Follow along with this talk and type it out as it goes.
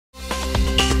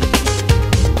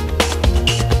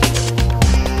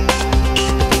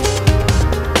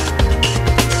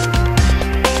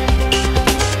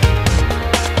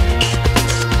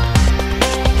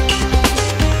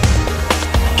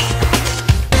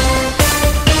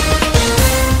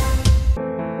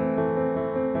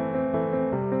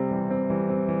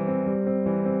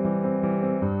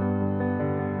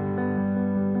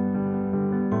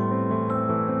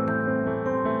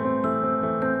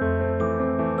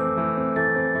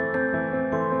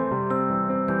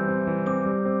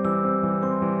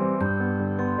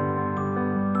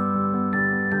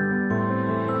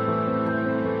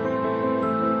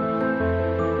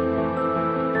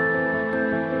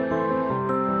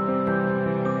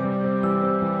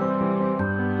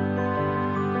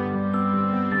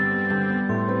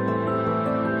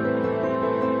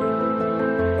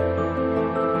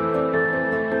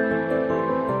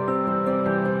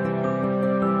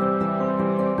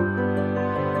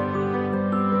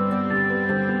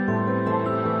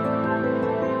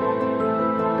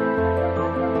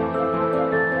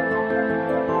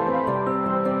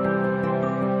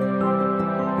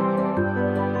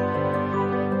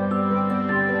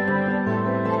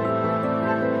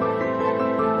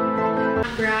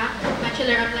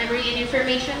of Library and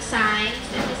Information Science,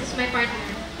 and this is my partner.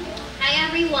 Hi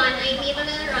everyone, I'm Eva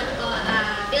Galaronco,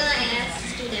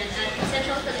 BLS student at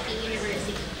Central Philippine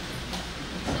University.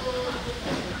 So,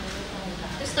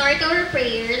 to start our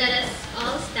prayer, let us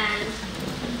all stand.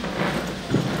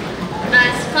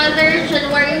 As Father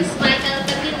Januarius Michael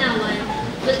Capinawan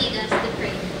will lead us to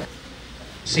prayer.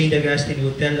 Saint Augustine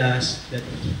will tell us that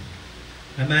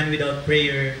a man without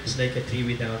prayer is like a tree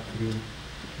without fruit.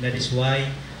 That is why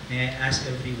may I ask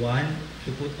everyone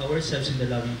to put ourselves in the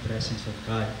loving presence of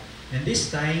God. And this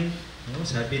time,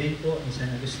 sabi rin po ni San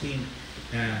Agustin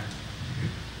na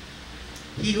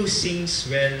he who sings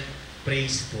well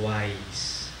prays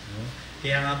twice.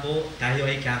 Kaya nga po, tayo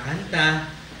ay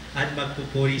kakanta at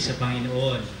magpupuri sa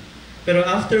Panginoon. Pero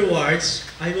afterwards,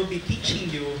 I will be teaching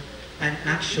you an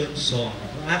action song.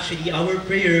 Actually, our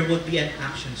prayer would be an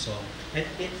action song. And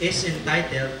it is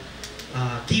entitled,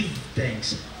 Give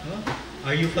Thanks.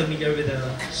 Are you familiar with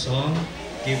the song,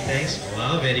 Give Thanks?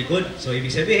 Wow, very good. So, ibig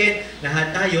sabihin,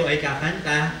 lahat tayo ay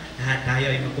kakanta, lahat tayo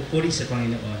ay magpupuri sa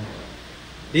Panginoon.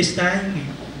 This time,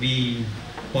 we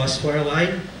pause for a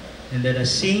while, and let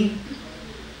us sing.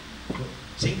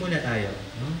 Sing muna tayo.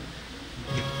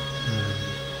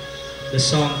 The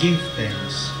song, Give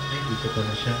Thanks. Ay, dito pa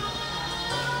na siya.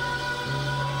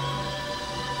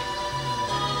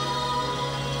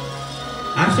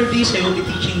 After this, I will be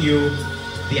teaching you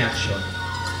the action.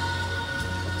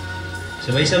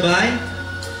 Sabay-sabay.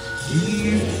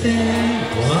 Give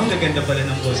thanks. Wow, gaganda pala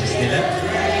ng boses nila.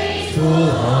 Full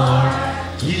heart.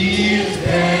 Give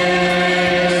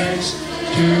thanks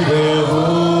to the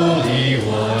Holy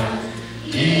One.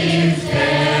 Give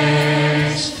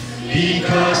thanks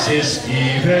because His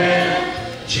given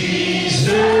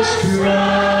Jesus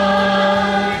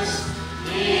Christ,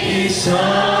 His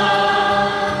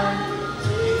Son.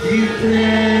 Give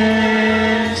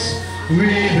thanks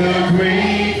with a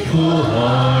grateful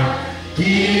heart.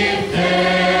 Give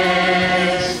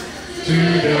thanks to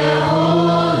the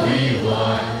Holy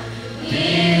One.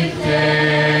 Give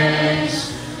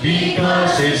thanks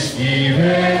because He's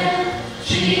given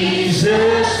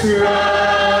Jesus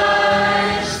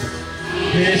Christ,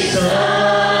 His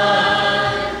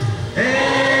Son.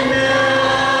 And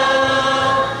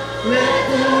now let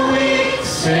the weak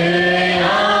say,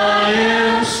 I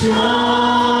am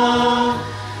strong.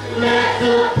 Let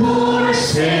the poor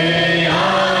say,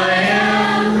 I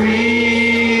am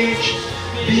rich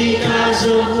because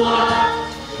of what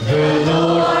the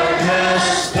Lord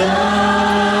has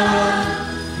done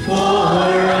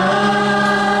for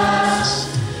us.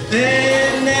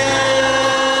 And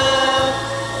now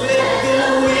let the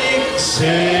weak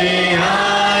say,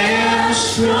 I am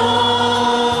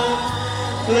strong.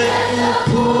 Let the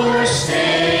poor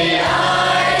say,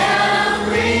 I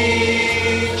am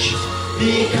rich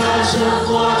because of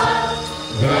what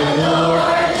the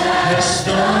Lord has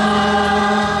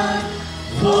done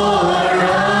for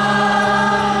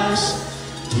us.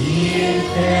 Give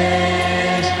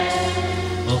thanks.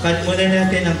 Cut muna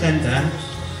natin ang kanta.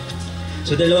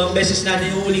 So, 2 beses natin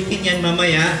uulitin yan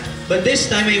mamaya. But this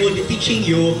time, I will be teaching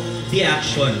you the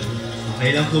action.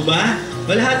 Okay lang po ba?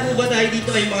 Lahat po ba tayo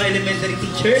dito ay mga elementary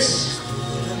teachers?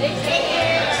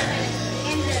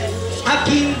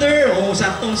 Kinder! Oh,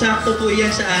 saktong-sakto po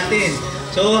yan sa atin.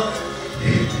 So,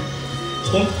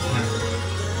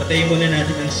 patayin muna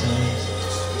natin ang sounds.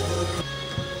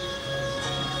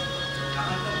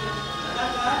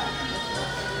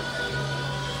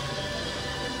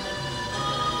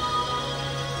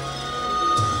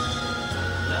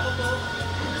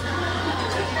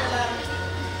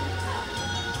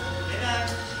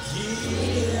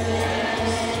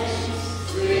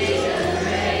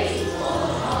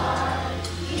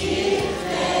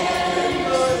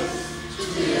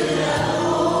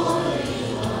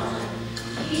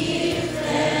 Give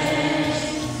thanks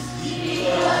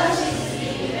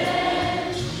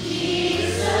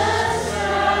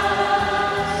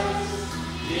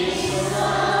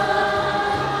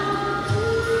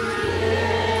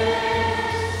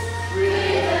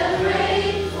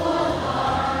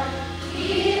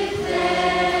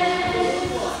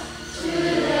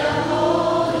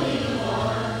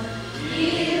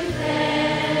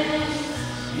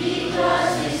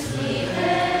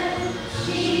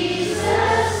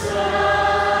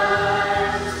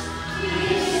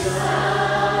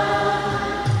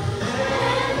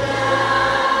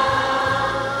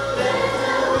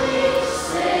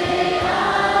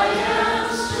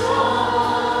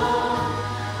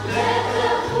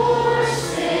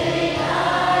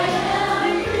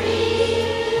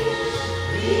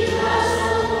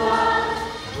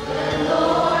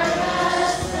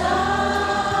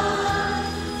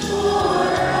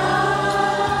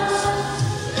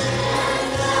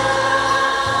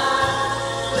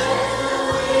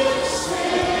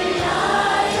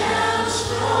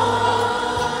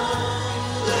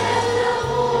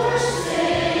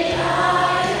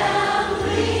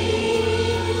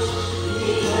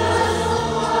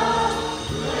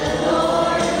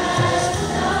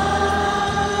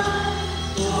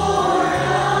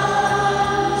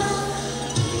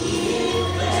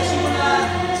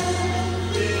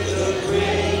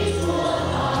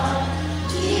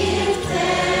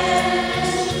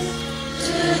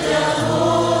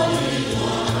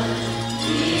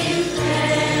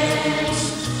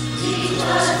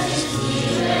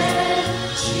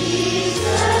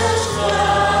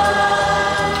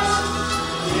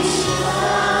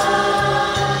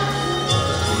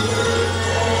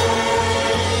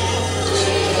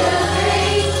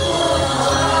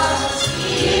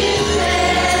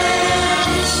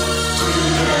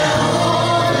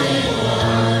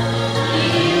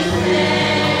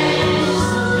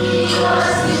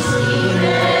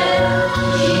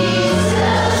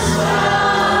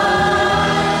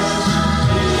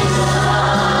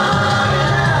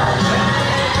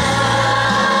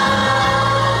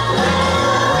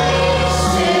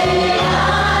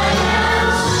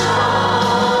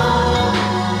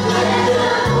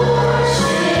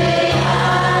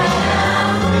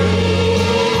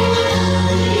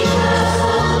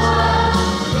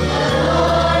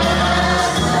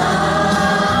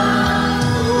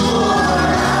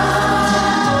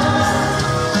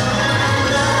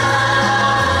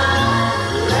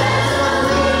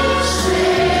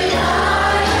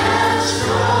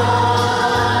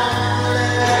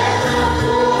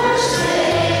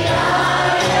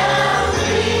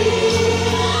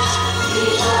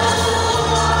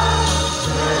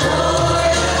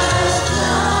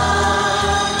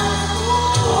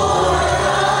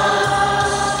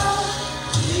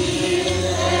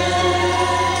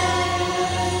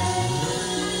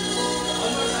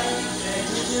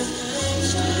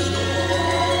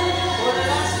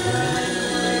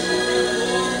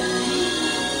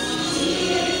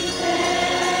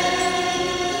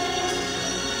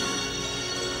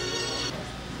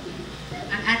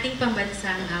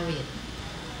pambansang awit.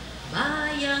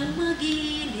 Bayang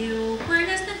magiliw,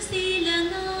 parnas ng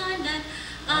silanganan,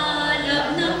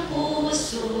 alab ng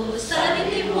puso, sa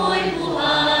dilim mo'y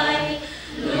buhay.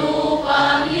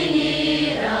 Lupang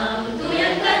hinirang,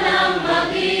 tuyan ka ng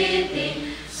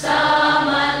magiting, sa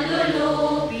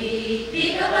manlulupi,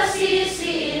 di ka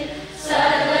pasisiin, sa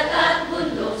dagat at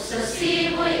bundok, sa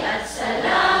simoy at sa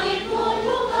langit mong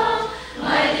lukhang,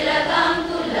 may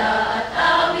dilagang tula at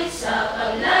awit sa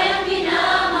paglayang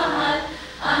minamahal,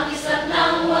 ang kisap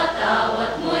ng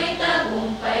watawat mo'y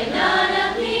tagumpay na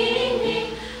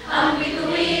nagniningning, ang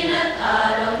bituin at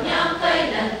araw niyang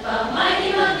kailan pa may di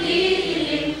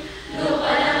magdidilim,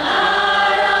 lupa ng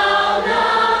araw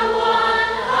ng buwan,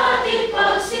 ating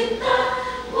pagsinta,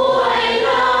 buhay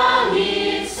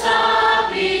langit sa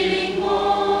piling mo.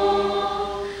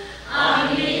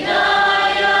 Ang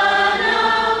ligaya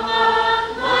ng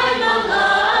may mga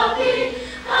api,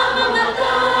 ang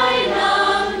mamatay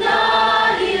ng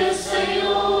dahil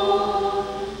sa'yo.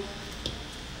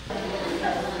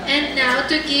 And now,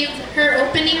 to give her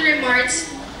opening remarks,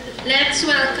 let's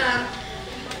welcome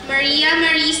Maria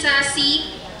Marisa C.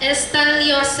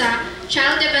 Estaliosa,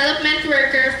 Child Development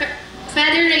Worker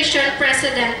Federation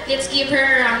President. Let's give her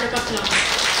a round of applause.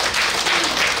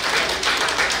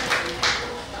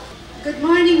 Good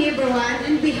morning everyone.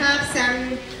 On behalf sa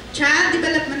Child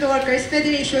Development Workers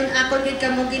Federation, ako gid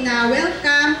kamo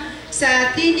gina-welcome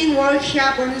sa training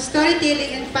workshop on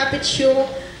storytelling and puppet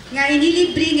show nga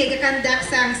inilibre nga gakandak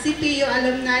sa ang CPU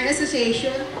Alumni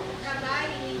Association.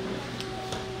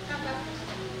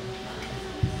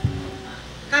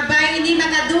 Kabay ini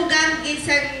makadugang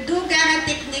isang dugang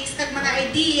techniques kag mga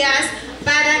ideas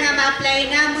para nga ma-apply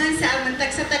namon sa ang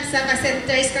tagsa-tagsa ka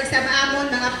centers kag sa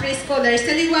maamon mga preschoolers.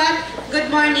 Sa liwat,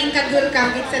 good morning kag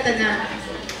welcome sa tanan.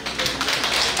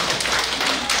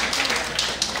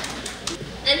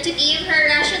 And to give her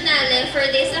rationale for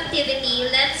this activity,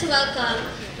 let's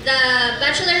welcome the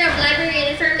Bachelor of Library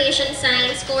and Information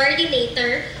Science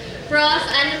Coordinator, Prof.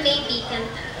 Anime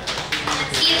Bicanta.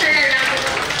 Let's give her a round of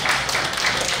applause.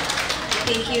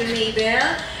 Thank you,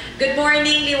 Mabel. Good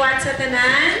morning, liwat sa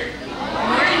tanan.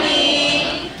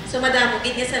 Morning! So, Madam,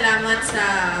 ugid nga salamat sa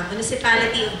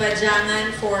Municipality of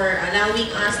Badiangan for allowing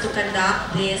us to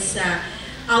conduct this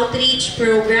outreach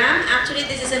program. Actually,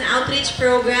 this is an outreach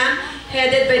program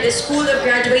headed by the School of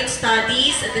Graduate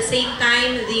Studies, at the same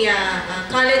time, the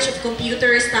College of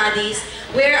Computer Studies,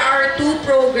 where our two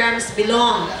programs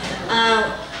belong.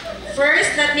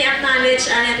 First, let me acknowledge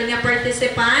ang ating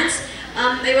participants.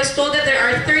 I was told that there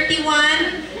are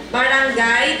 31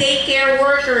 barangay daycare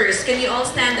workers. Can you all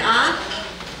stand up?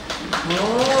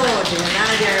 Oh,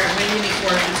 they're may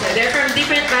uniform. So they're from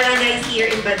different barangays here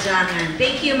in Badiangan.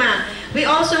 Thank you, ma'am. We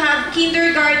also have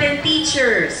kindergarten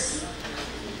teachers.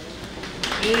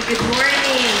 Hey, good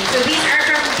morning. So these are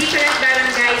from different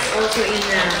barangays also in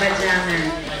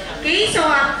Badiangan. Okay, so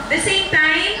at the same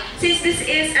time, since this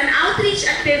is an outreach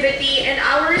activity and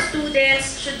our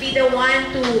students should be the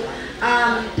one to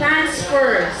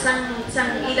transfer some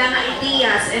ilang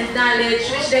ideas and knowledge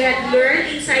which they had learned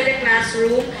inside the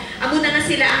classroom, amo na nga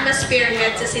sila ang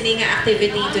ma-spearhead sa sininga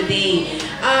activity today.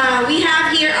 We have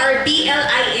here our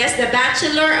BLIS, the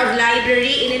Bachelor of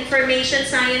Library and Information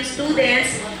Science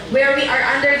students, where we are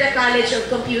under the College of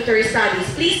Computer Studies.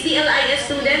 Please, BLIS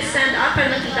students, stand up para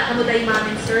makita ka mo tayo, ma'am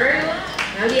and sir.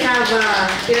 Now we have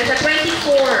 24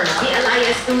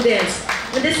 BLIS students.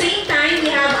 At the same time,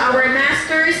 we have our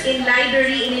Masters in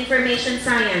Library and Information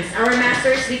Science. Our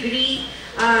Master's degree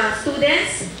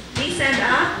students, please stand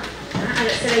up.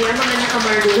 Sila yung mga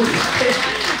nakamaroon.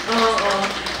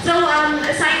 So,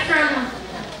 aside from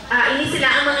ini sila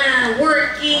ang mga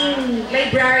working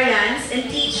librarians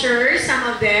and teachers, some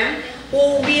of them,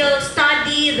 who will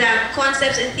study the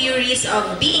concepts and theories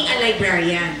of being a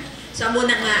librarian. So, amo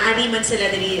na nga ariman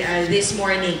sila this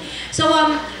morning. So,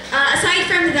 aside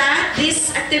from that,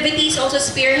 this activity is also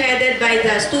spearheaded by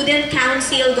the Student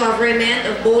Council government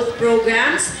of both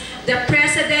programs. The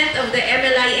President of the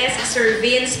MLIS is Sir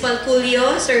Vince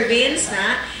Palculio. Sir Vince,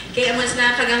 kaya amos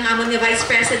na kagang amon ni Vice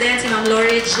President, si Ma'am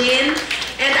Lori Jean.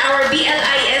 And our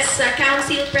BLIS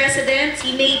Council President,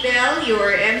 si Mabel,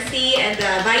 your MC, and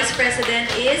the Vice President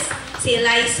is si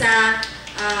Eliza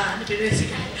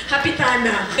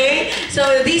Kapitana. Okay?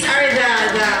 So these are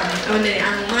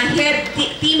ang mga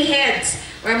team heads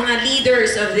or mga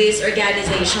leaders of this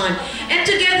organization. And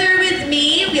together with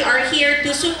me, we are here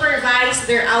to supervise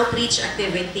their outreach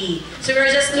activity. So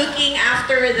we're just looking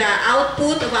after the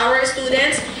output of our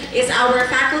students. Is our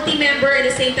faculty member, at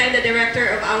the same time the director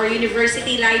of our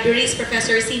university libraries,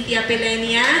 Professor Cynthia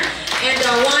Pelenia. And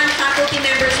one faculty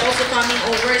member is also coming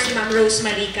over, si Ma'am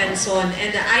Rosemary Canson.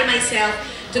 And I myself,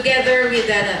 together with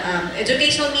the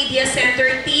Educational Media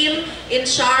Center team in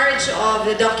charge of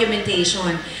the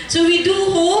documentation. So we do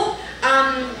hope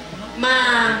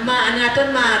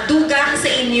madugang sa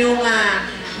inyong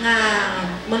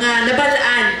mga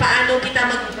nabalaan paano kita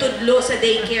magtudlo sa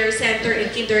daycare center and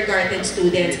kindergarten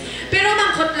students. Pero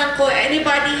mangkot lang ko,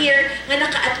 anybody here nga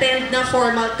naka-attend na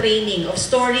formal training of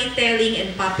storytelling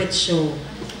and puppet show?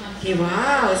 Okay,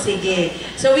 wow, sige.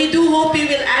 So we do hope we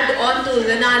will add on to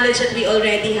the knowledge that we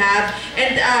already have.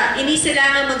 And ini sila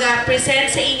nga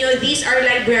mag-present sa inyo. These are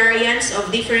librarians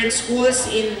of different schools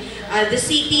in the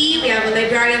city. We have a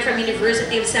librarian from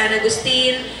University of San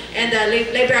Agustin and a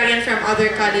librarian from other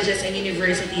colleges and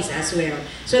universities as well.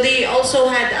 So they also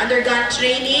had undergone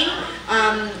training,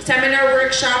 seminar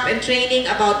workshop and training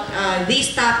about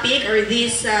this topic or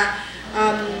these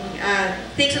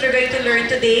things that we're going to learn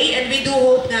today, and we do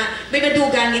hope na may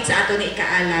madugangit sa ato na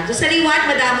ikaalam. So sa liwat,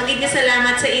 madamong gid nga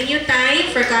salamat sa inyong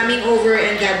time for coming over,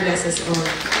 and God bless us all.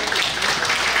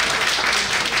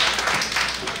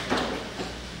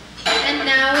 And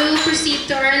now we will proceed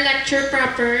to our lecture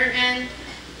proper, and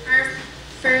our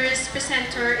first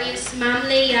presenter is Ma'am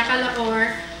Leia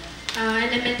Calaor,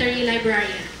 elementary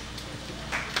librarian.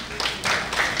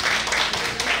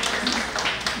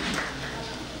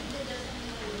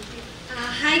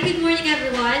 Hi, good morning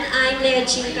everyone. I'm Leia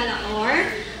Calaor.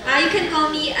 You can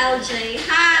call me LJ.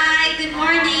 Hi, good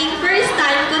morning. First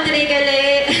time ko today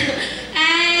gali.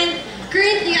 And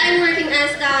currently I'm working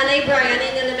as the librarian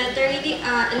in the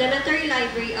elementary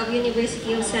library of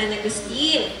University of San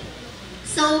Agustin.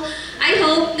 So, I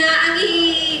hope na ang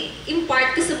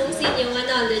i-impart ko sa mong sinyo nga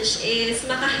knowledge is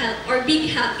maka-help or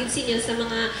big help din sinyo sa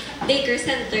mga daycare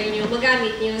center nyo,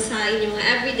 magamit nyo sa inyong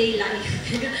everyday life.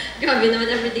 Grabe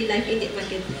naman, everyday life, hindi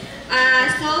magid.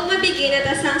 So, mabigyan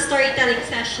na sa storytelling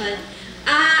session.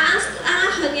 Ang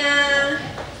ako nga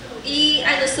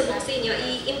sa mong sinyo,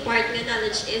 i-impart nga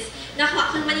knowledge is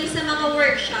nakuha ko man sa mga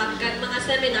workshop kag mga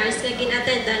seminars na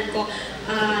gin-attendan ko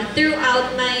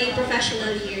throughout my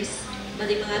professional years.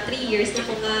 Bali mga 3 years na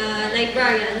ko nga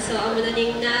librarian. So, ang muna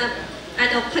ning na,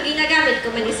 ginagamit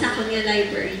ko man isa ko nga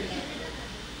library.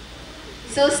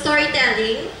 So,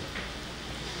 storytelling.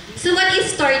 So, what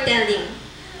is storytelling?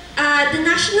 The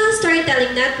National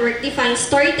Storytelling Network defines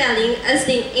storytelling as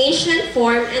the ancient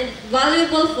form and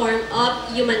valuable form of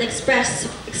human expression.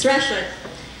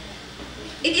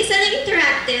 It is an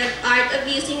interactive art of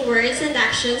using words and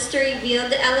actions to reveal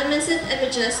the elements and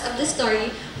images of the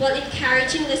story while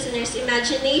encouraging listeners'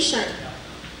 imagination.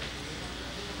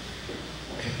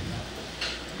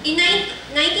 In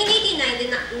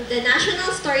 1989, the National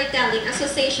Storytelling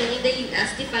Association in the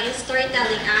U.S. defines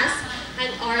storytelling as an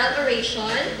oral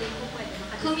oration,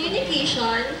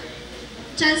 communication,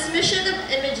 transmission of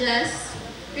images,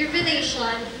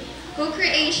 revelation,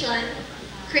 co-creation,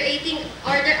 creating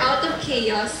order out of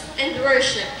chaos, and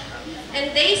worship.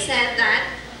 And they said that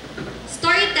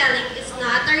storytelling is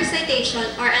not a recitation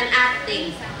or an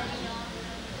acting.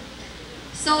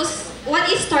 So, what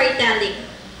is storytelling?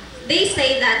 They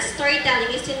say that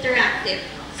storytelling is interactive.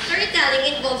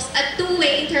 Storytelling involves a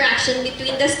two-way interaction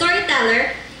between the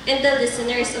storyteller and the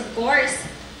listeners, of course.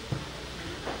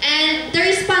 And the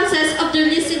responses of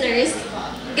the listeners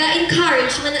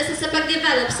ga-encourage man na sa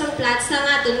pag-develop sa plot sa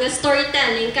naton nga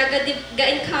storytelling,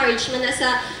 ga-encourage man na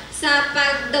sa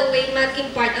the way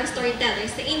mag-impart ang storyteller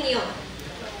sa inyo.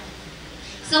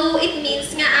 So it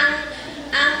means nga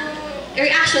ang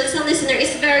reaction sa listener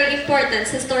is very important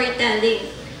sa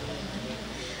storytelling.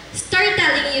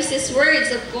 Storytelling uses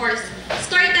words, of course.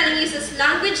 Storytelling uses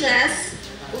languages,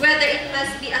 whether it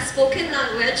must be a spoken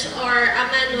language or a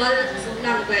manual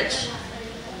language.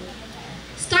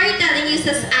 Storytelling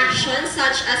uses actions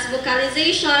such as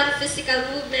vocalization, physical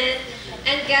movement,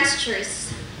 and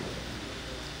gestures.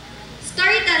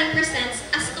 Storytelling presents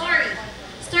a story.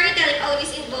 Storytelling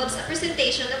always involves a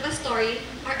presentation of a story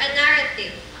or a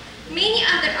narrative. Many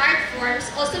other art forms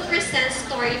also present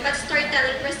story, but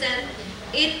storytelling presents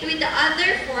it with the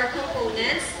other four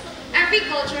components. Every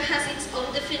culture has its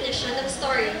own definition of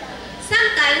story.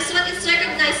 Sometimes what is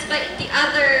recognized by the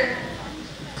other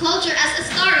culture as a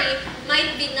story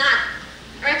might be not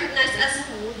recognized as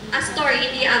a story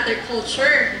in the other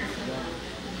culture.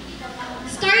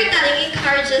 Storytelling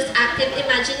encourages active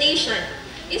imagination.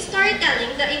 In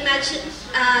storytelling, the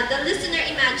listener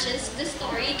imagines the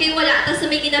story kay wala ta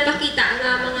sa may ginapakita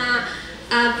nga mga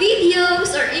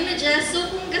videos or images.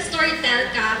 So kung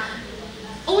ga-storytell ka,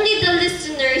 only the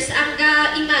listeners ang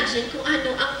ga-imagine kung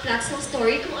ano ang plot ng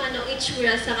story, kung ano ang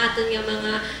itsura sa aton nga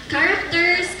mga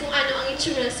characters, kung ano ang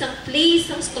itsura sa place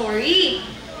ng story.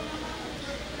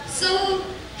 So,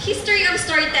 history of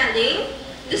storytelling.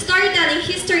 The storytelling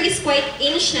history is quite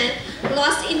ancient,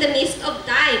 lost in the mist of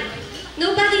time.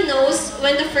 Nobody knows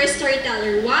when the first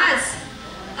storyteller was.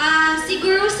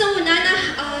 Siguro sa una na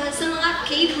sa mga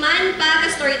caveman pa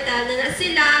ka-storytell na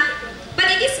sila, but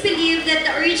it is believed that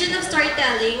the origin of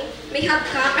storytelling may have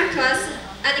come across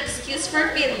an excuse for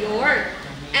failure.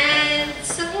 And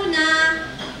sa una,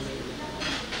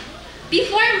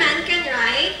 before man can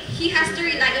write, he has to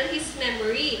rely on his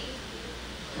memory.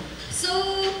 So,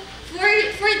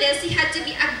 for this, he had to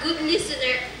be a good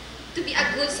listener to be a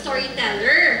good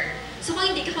storyteller. So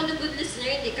kung hindi ka good listener,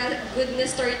 hindi ka good na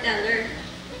storyteller.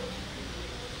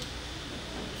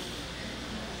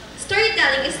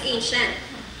 Storytelling is ancient.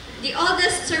 The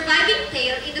oldest surviving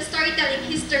tale in the storytelling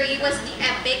history was the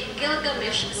epic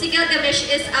Gilgamesh. Si Gilgamesh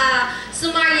is a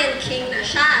Sumerian king na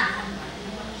siya.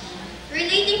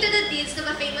 Relating to the deeds of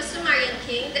a famous Sumerian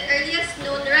king, the earliest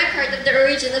known record of the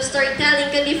origin of storytelling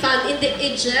can be found in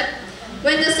Egypt,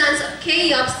 when the sons of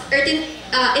Cheops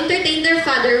entertained their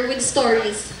father with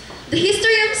stories. The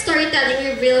history of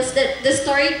storytelling reveals that the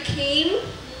story came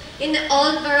in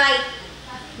all variety,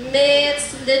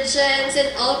 myths, legends,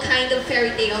 and all kinds of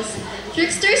fairy tales.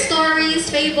 Trickster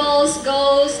stories, fables,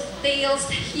 ghost tales,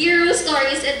 hero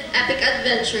stories, and epic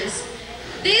adventures.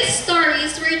 These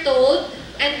stories were told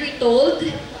and retold,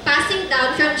 passing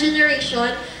down from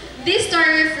generation. This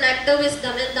story reflects the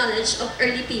wisdom and knowledge of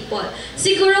early people.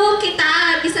 Siguro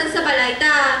kita, bisan sa balay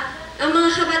ta, ang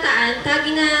mga kabataan, ta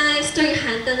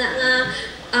gina-istoryahan ta na nga,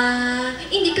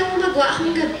 hindi ka mo magawa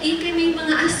akong gabi kay may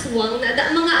mga aswang na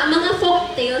mga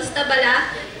folk tales ta bala,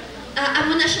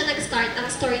 amo na siya nag-start ang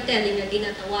storytelling na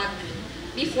ginatawag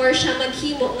before siya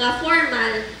maghimo nga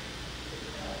formal.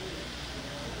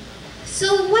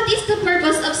 So what is the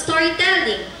purpose of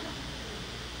storytelling?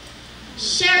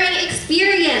 Sharing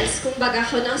experience. Kung baga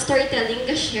ko ng storytelling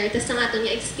ka-share tas ang ato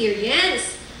niya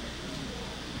experience.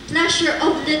 Pleasure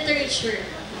of literature.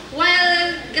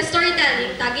 While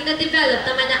storytelling, tagi na-develop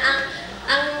naman na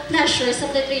ang pleasure sa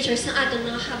literature sa aton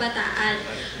mga kabataan.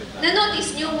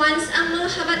 Na-notice nyo, once ang mga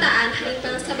kabataan, halin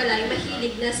pang sa balay,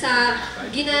 mahilig na sa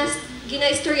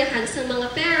gina-istoryahan sa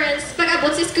mga parents. Pag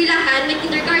abot sa eskwelahan, may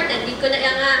kindergarten, di ko na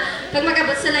nga, pag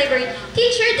mag-abot sa library,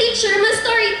 teacher,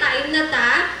 ma-story time na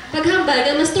ta. Paghambal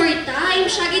nga, ma-story time.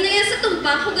 Siya ginaya sa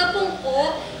tumbang, hugapong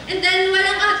ko. And then,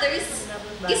 walang others.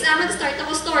 Isa, mag-start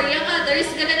ako story. Ang others,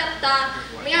 galalap ta.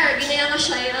 Mayara, ginaya nga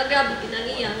siya, grabe,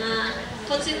 ginangiya nga.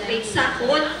 Concentrate sa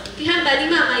akon. Kihambal ni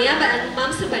mamaya, balang ma'am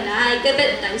sa balay.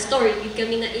 Bedtime story, gid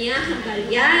kami na iya, hambal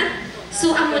yan.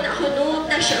 So, amon ako no,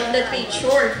 pleasure of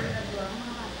literature.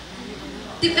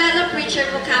 Develop richer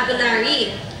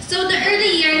vocabulary. So, the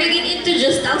early year, naging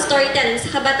introduced ang storytelling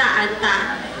sa kabataan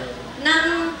ta.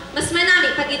 Nang mas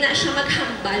manami pag ina siya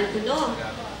maghambal kuno.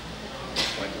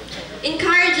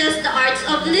 Encourages the arts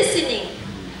of listening.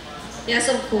 Yes,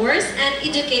 of course, and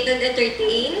educate and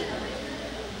entertain.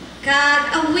 Kag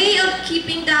a way of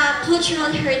keeping the cultural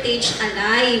heritage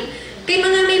alive. Kay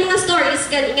may mga stories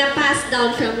gani nga passed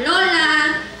down from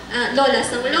lola, lola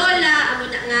sang lola, amo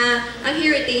na nga ang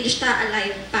heritage ta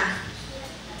alive pa.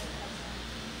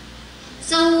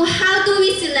 So, how do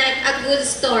we select a good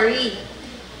story?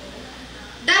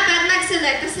 Dapat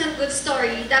mag-select ka sa good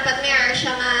story. Dapat mayroon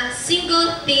siya nga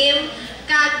single theme,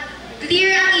 kag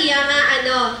clear ang iya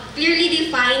nga clearly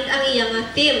defined ang iya nga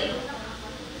theme.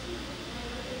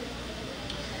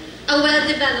 A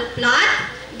well-developed plot.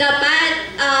 Dapat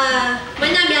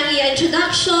manami ang iya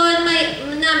introduction,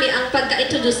 manami ang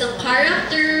pagka-introduce ng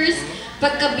characters,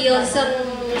 pagka-build sa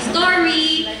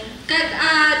story, kag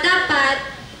dapat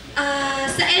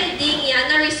sa ending yan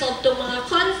na-resolve itong mga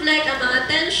conflict, ang mga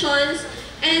tensions,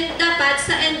 and dapat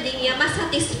sa ending yan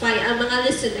masatisfy ang mga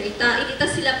listener. Hindi ta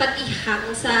sila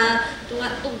patihang sa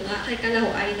tunga-tunga kay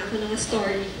kalahuay na ako ng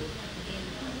story.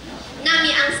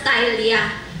 Nami ang style niya.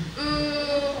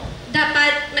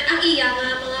 Dapat ang iya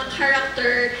nga mga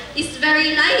character is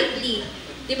very lively.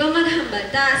 Di ba maghambal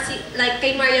ta? Like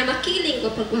kay Maria Makiling,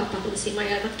 o pagwapa ko si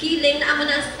Maria Makiling, na amo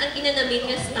na ang ginanamin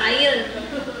nga style.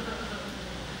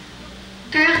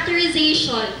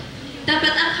 Characterization.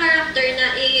 Dapat ang character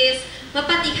na is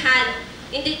mapatihan.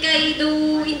 Hindi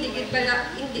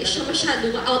siya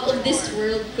masyado out of this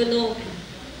world kuno.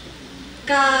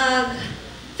 Kag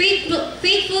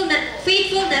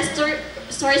faithfulness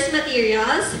source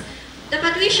materials,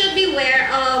 dapat we should be aware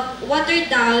of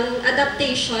watered-down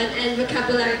adaptation and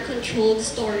vocabulary-controlled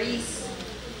stories.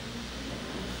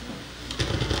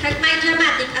 Kag may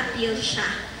dramatic appeal siya.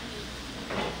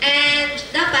 And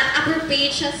dapat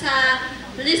appropriate siya sa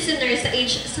listener, sa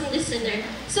age ng listener.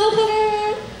 So kung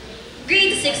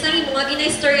grade 6 lang yung mga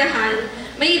ginaistoryahan,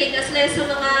 mahilig na sila sa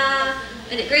mga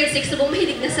grade 6 na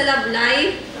mahilig na sa love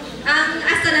life. Ang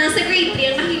hasta na sa grade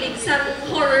 3 ang mahilig sa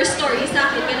horror story sa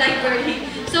akin may library.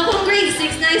 So kung grade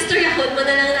 6 na istoryahon mo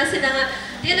na lang na sila nga,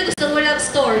 di na gusto mo love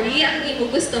story, ang hindi mo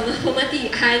gusto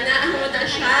mapamatihan na ang muna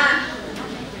siya.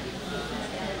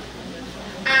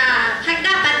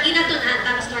 Dapat inatunan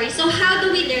ang story. So how do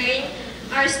we learn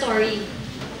our story?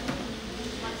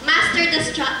 Master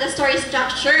the story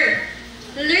structure.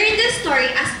 Learn the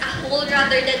story as a whole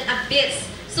rather than a bits.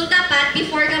 So dapat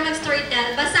before ka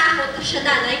mag-storytell, basahon ka siya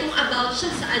nanay kung about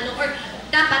siya sa ano, or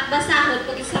dapat basahon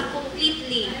pag isa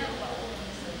completely.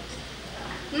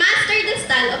 Master the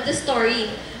style of the story.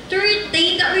 To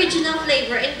retain the original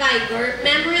flavor and vigor,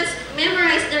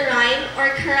 memorize the rhyme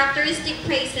or characteristic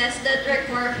phrases that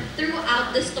recur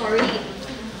throughout the story.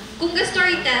 Kung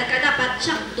ka-storytell ka, dapat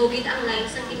sakto gid ang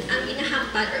lines ang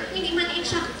ginahampan, or kung hindi man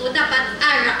insakto, dapat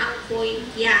ara ang point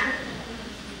yan.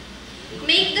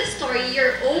 Make the story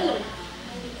your own.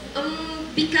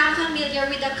 Become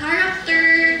familiar with the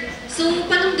character. So,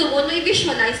 panumdumon mo,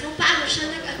 i-visualize mo paano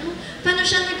siya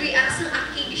nag-react sa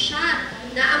acting siya.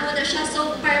 Naamo na siya,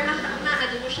 so para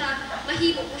mo siya,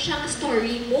 mahimo mo siya ang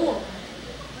story mo.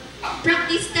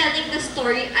 Practice telling the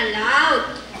story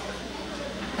aloud.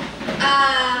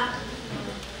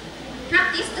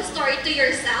 Practice the story to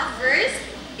yourself first,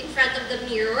 in front of the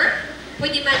mirror.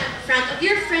 Pwede man in front of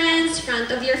your friends,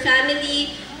 front of your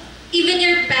family, even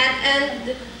your pet,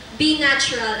 and be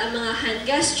natural. Ang mga hand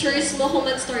gestures mo kung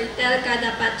mag-storytell ka,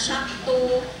 dapat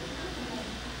sakto.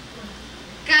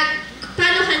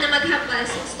 Paano ka na maghambal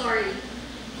sa story?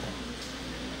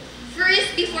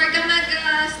 First, before ka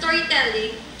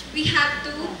mag-storytelling, we have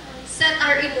to set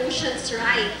our emotions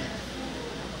right.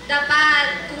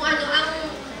 Dapat, kung ano ang...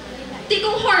 Di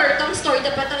kung horror tong story,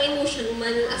 dapat ang emotion mo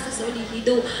man asa sa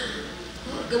ulihido.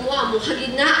 Gawa mo,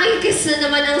 hagid na, ay kasi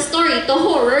naman ang story to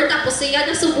horror, tapos siya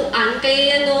nasubuan,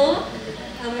 kaya ano?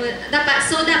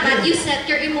 Dapat you set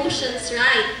your emotions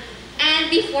right.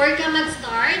 And before ka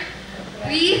mag-start,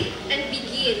 breathe and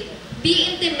begin. Be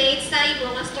intimate sa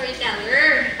mga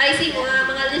storyteller. Ay, sa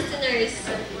mga listeners.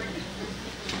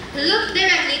 Look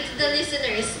directly to the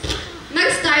listeners.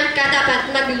 Mag-start ka,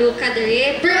 dapat mag-look ka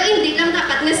dire. Pero hindi lang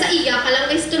dapat nga sa iya ka lang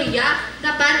na istorya.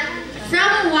 Dapat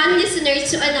from one listener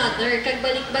to another, kag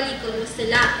balik-balikon mo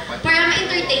sila. Para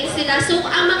ma-entertain sila. So,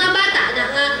 ang mga bata na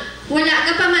nga, wala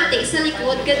ka pamati sa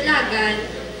likod, gadlagan,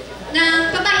 na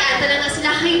pabayaan na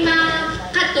sila kay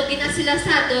katugin na sila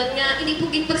sa doon nga hindi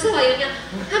po pagsawayon nga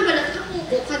hamba na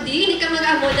kamuko ka di hindi ka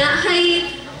mag-amo na kay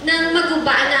nang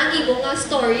maguba na ang imo nga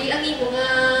story ang imo nga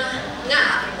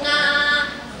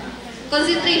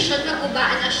concentration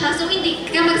maguba na siya so hindi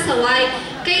ka magsaway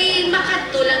kay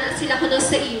makatulang na sila kuno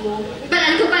sa imo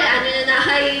balan ko bayaan na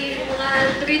kay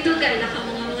mga tugay na ka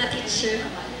mga teacher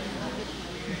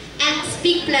and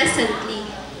speak pleasantly.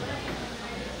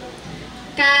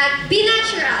 Be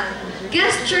natural.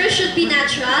 Gestures should be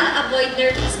natural. Avoid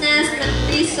nervousness,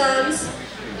 mannerisms,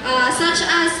 such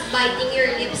as biting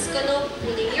your lips,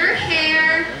 pulling your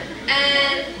hair,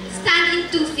 and stand in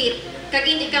 2 feet. Kag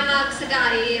hindi ka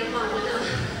magsagay,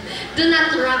 do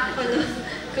not rock,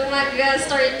 kung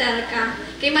mag-storytell ka.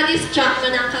 Kaya ma-distract mo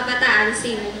ng kabataan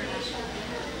mo.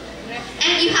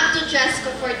 And you have to dress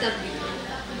comfortably.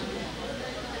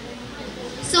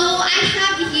 So, I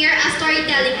have here a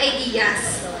storytelling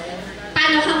ideas.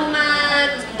 Paano ka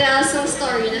mag-tell some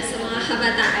story na sa mga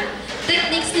kabataan.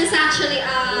 Techniques niya actually,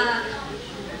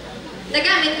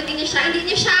 nagamit ko din siya. Hindi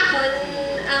niya siya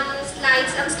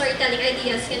slides ang storytelling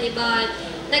ideas yan, but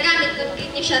nagamit ko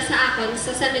din siya sa akon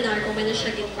sa seminar kung ano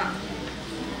siya ginawa.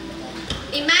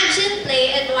 Imagine,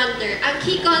 play, and wonder. Ang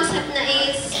key concept na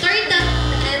is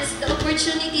storytelling and the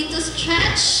opportunity to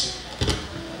stretch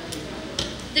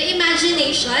the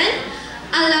imagination,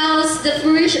 allows the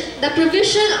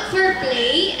provision for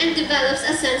play, and develops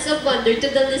a sense of wonder to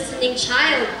the listening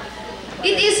child.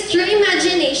 It is through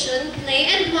imagination,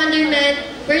 play, and wonderment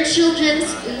where children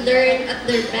learn at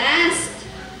their best.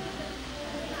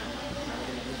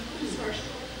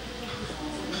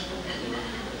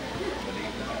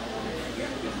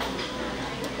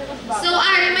 So,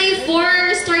 may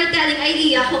 4 storytelling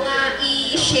idea ko nga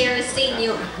i-share sa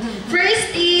inyo.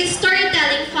 First is,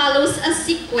 storytelling follows a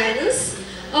sequence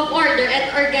of order and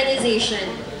organization.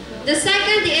 The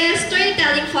second is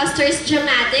storytelling fosters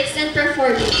dramatics and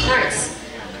performing arts.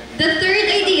 The third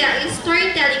idea is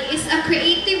storytelling is a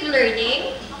creative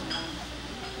learning.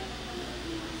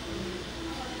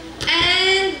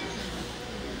 And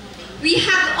we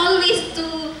have always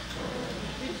to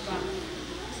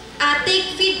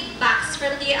take feedbacks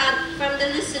from the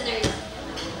listeners.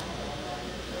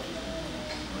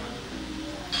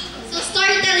 So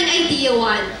storytelling idea 1.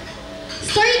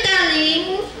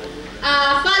 Storytelling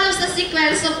follows a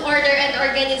sequence of order and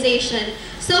organization.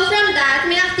 So from that,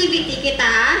 may activity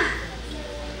kita.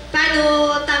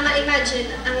 Paano tama imagine?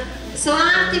 So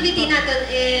ang activity natin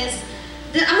is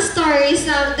ang stories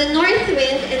of the north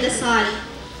wind and the sun.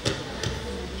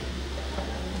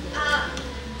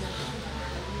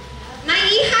 May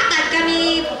ihatag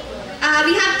kami,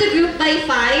 we have to group by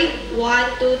 5.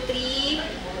 1, 2, 3,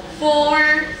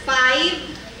 4, 5.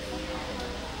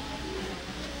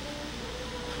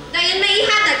 Dahil may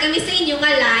ihatag kami sa inyo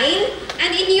nga line,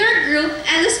 and in your group,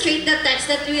 illustrate the text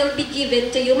that will be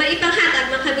given to you. May ipanghatag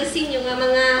man kami sa inyo nga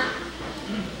mga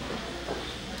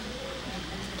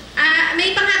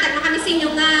may ipanghatag man kami sa inyo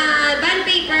nga bond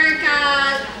paper ka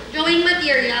drawing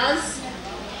materials.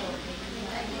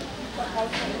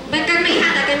 Baka may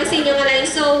ihatag kami sa inyo nga line.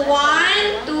 So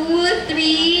 1, 2,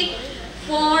 3,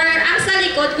 4. Ang sa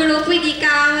likod group, pwede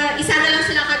ka isa na lang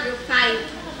sila ka group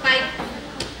 5.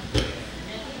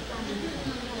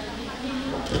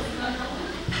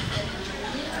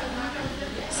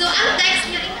 So, ang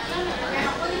text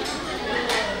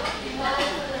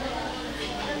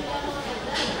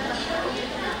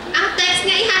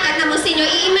nga ihatag na mo sa inyo,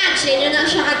 i-imagine nyo na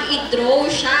siya kag i-draw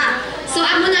siya. So,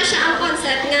 amo na siya ang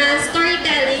concept nga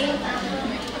storytelling.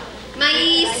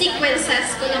 May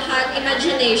sequences ko na kag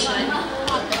imagination.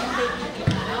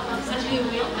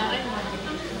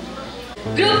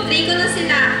 Group 3 ko na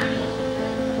sila.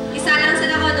 Isa lang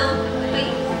sila ko, no?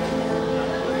 Okay.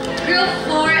 Group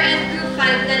 4 and Group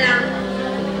 5 na lang.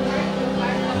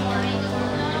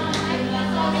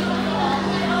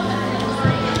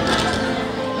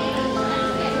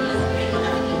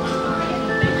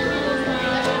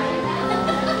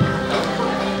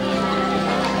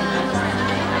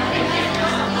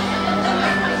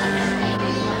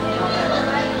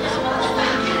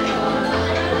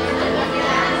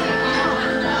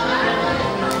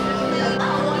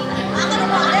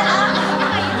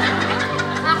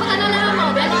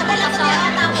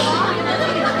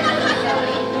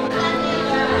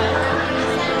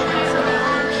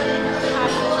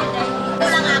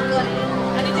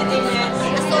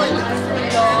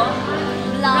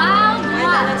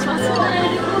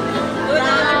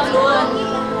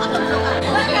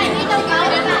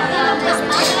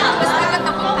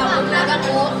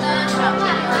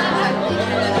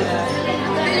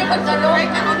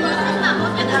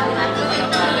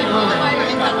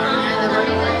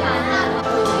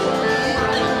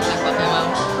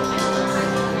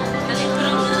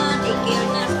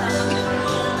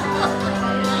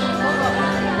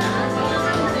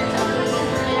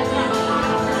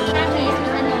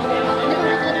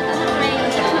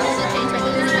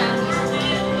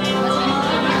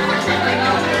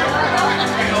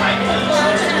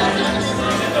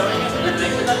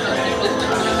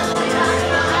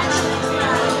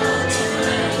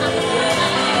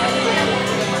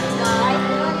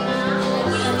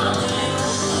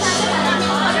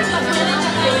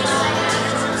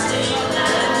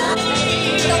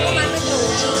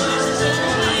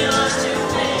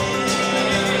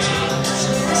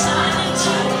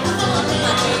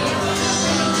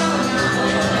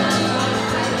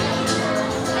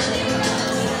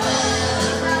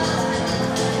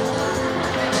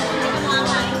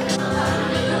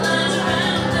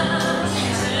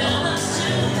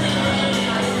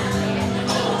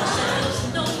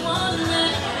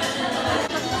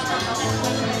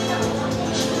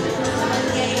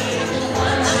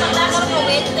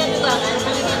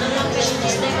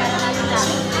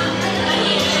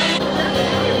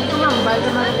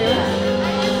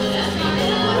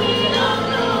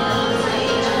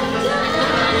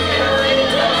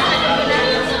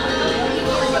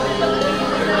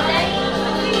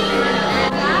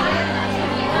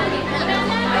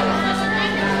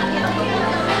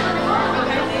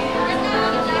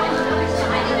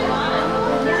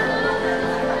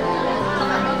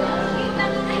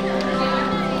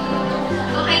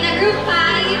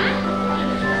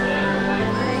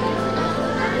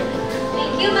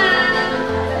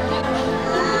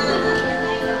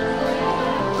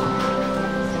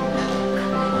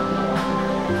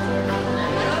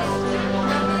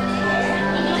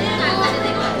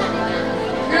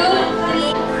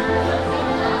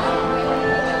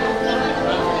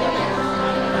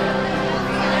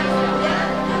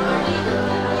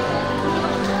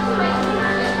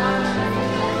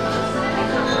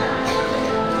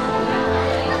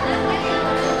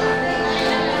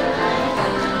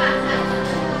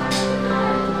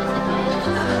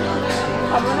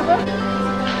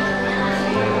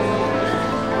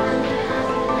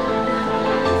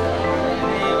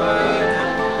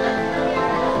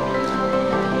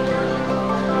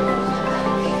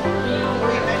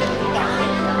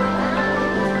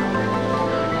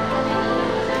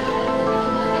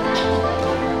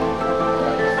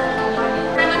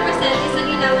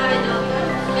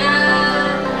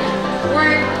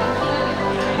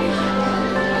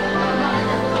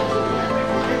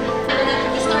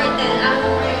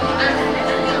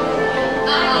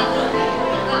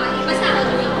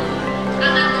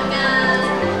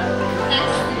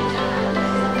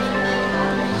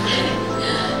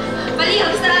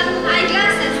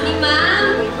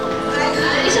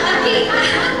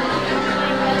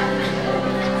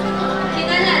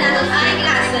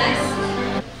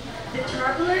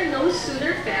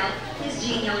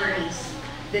 genial race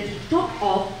that he took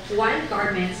off one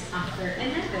garment after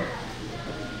another.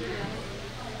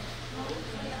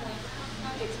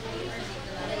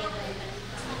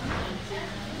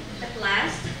 At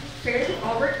last, fairly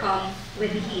overcome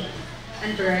with heat,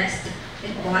 undressed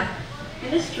and caught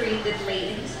in the street that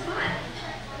lay in his path.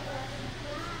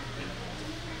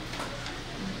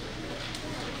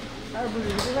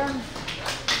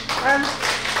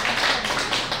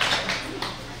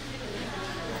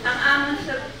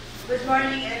 Good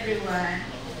morning, everyone.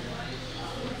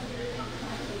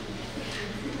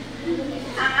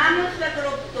 Ang amon sa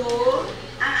Group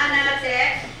 2, ang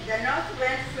Analytics, the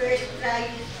Northwest first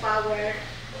tried his power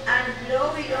and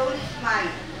low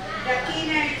smile. The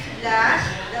keener his blast,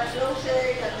 the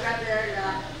closer the traveler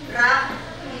wrapped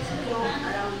his cloak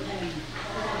around him.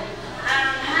 Ang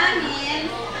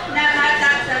hangin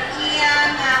nakatak sa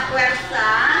iyang pwersa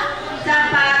sa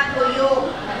pagkuyog.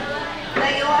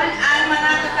 Ngayon, ang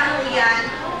mga kakahuyan,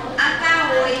 ang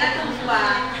kahoy na tumba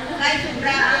kay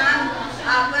sobrang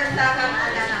pwersa kang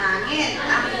alang hangin.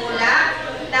 Ang mulak,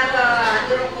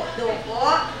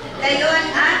 nag-duko-duko. Ngayon,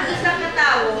 ang isang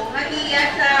katao,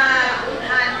 magiya sa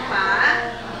unhan pa,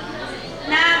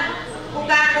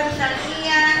 nagpugakong sa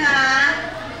iyang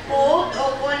coat o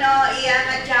kuno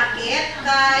iyang jacket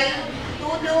kay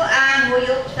tulo ang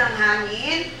huyok sang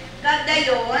hangin.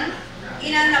 Kagdayon,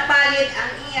 inang napalit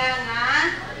ang iyang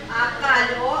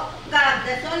kalo,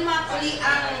 kagdason makuli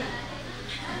ang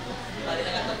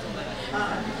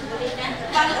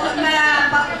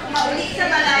mauli sa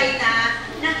balay na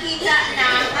nakita na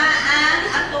ang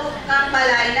atok kang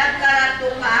balay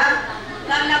nagkaratukab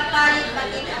kang napalit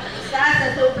maging ang isa sa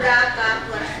sobra kang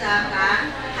pwersa kang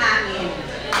hangin.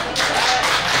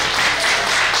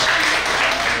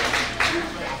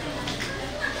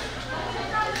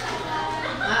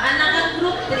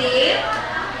 Group 3,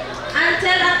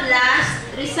 until at last,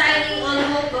 resigning all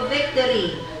hope of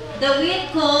victory, the wind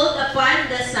called upon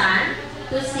the sun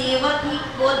to see what he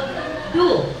could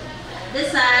do. The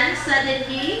sun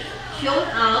suddenly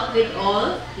shone out with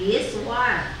all his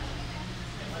warmth.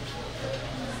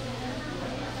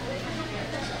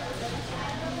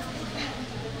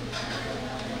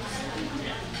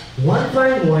 One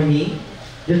fine morning,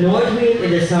 the north wind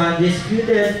and the sun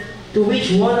disputed to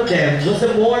which one of them was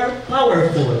the more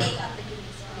powerful.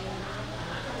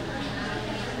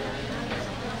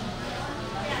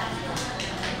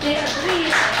 They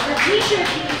agreed that he should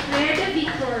be declared the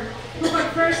victor who could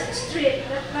first strip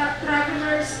the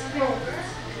traveler's clothes.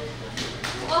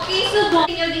 Okay, so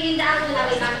nyo din daan mo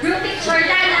namin ang group picture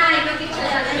na. Group picture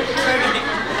na.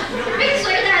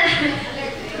 Picture na.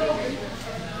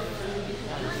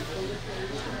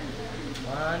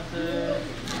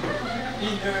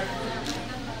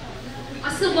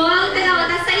 Subong,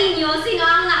 talawata sa inyo, sino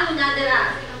ang nauna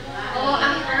dira? O,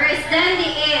 ang first, then the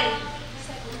end.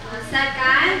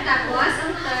 Second, tapos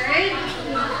ang third.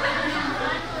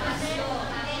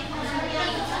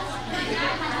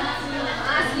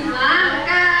 Si ma'am,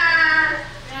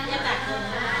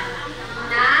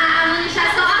 ano siya.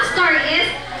 So, ang story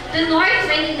is, the north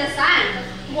wind and the sun.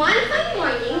 One fine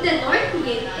morning, the north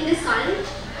wind and the sun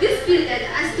disputed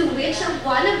as to which of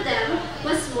one of them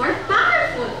was more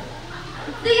powerful.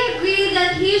 They agreed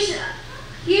that he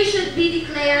should be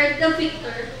declared the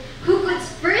victor who could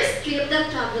first strip the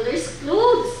traveler's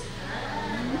clothes.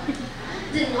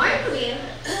 The north wind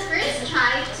first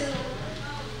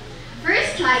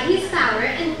tried his power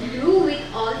and blew with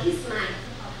all his might.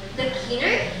 The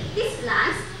keener his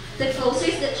blast, the closer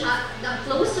the traveler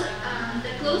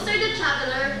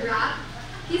wrapped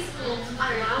his cloak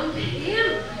around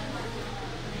him.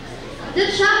 The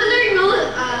traveler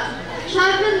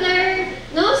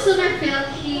no sooner felt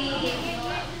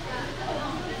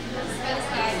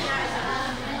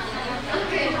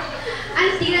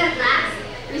until at last,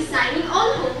 resigning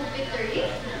all hope of victory,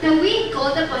 the wind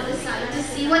called upon the sun to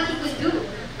see what he could do.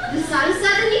 The sun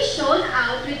suddenly shone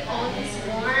out with all his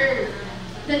warmth.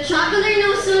 The traveler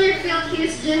no sooner felt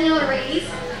his genial rays,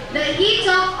 the heat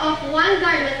off of one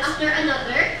garment after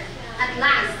another. At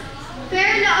last,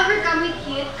 fairly overcome with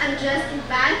heat and just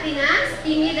bathed in a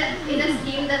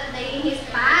steam that lay in his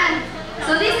pan.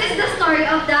 So this is the story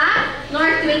of the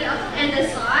north wind and the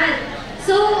sun.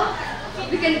 So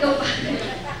we can go back.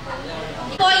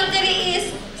 Point 3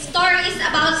 is stories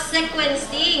about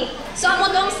sequencing. So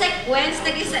amo dong sequence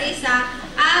tag isa-isa.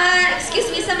 Excuse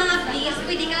me sa mga please,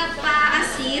 pwede ka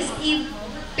pa-assist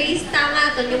i-paste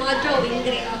nga doon yung mga drawing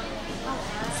dire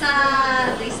sa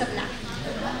black.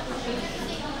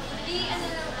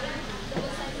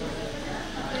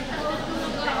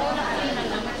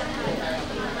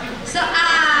 So,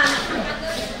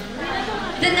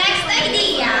 the next idea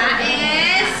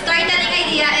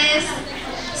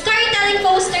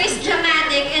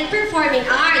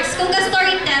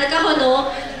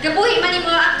gabuhi man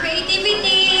imo ang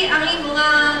creativity, ang imo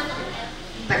nga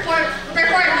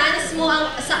performance mo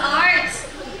sa arts.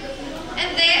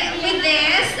 And then, with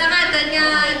this, ang aton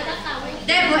nga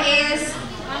demo is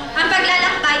ang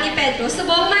paglalakbay ni Pedro.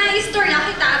 Subong may istorya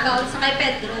kita about sa kay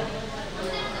Pedro.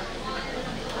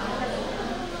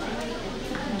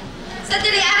 Sa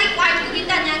dili, ang required ko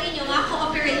kita niya ang inyong mga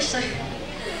cooperation.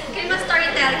 Kaya mas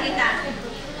storytell kita.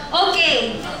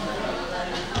 Okay.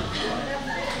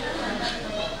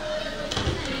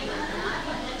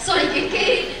 Sorry,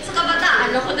 kay sa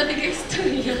kabataan ako nabigay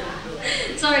istorya.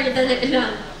 Sorry, dali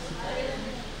lang.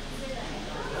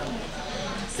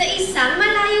 Sa isang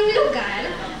malayong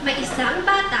lugar, may isang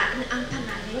bata na ang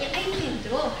pangalan niya ay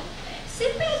Pedro.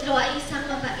 Si Pedro ay isang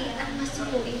mabait at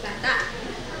masunuring bata.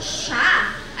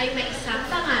 Siya ay may isang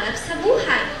pangarap sa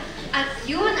buhay. At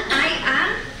yun ay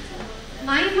ang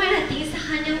may marating sa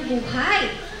kanyang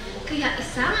buhay. Kaya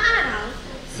isang araw,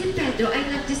 si Pedro ay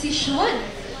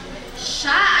nagdesisyon.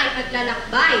 Siya ay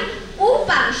maglalakbay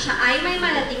upang siya ay may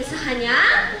marating sa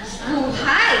kanyang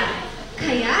buhay.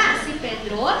 Kaya si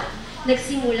Pedro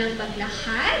nagsimulang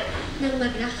maglakad,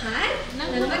 hanggang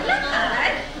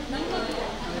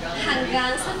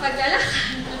sa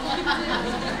paglalakad.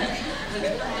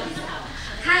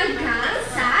 Hanggang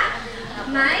sa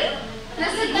may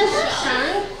nasaguhan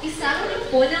siyang isang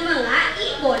grupo ng mga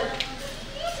ibon.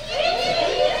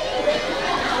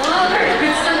 Oh, very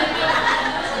good.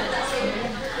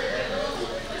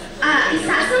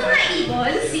 Isa sa mga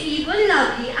ibon, si Ibon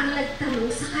Lovely ang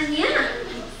nagtanong sa kanya.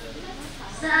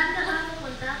 Saan ka ba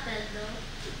pumunta, Pedro?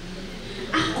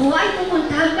 Ako ay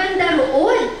pumunta banda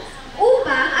roon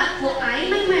upang ako ay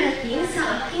may marating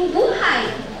sa aking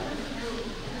buhay.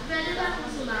 Pwede ba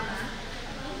akong sumama?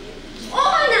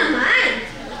 Oo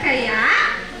naman!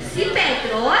 Kaya, si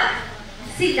Pedro,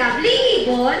 si Lovely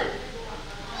Ibon,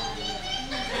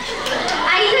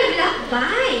 ay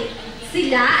naglakbay.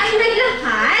 Sila ay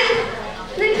naglakad.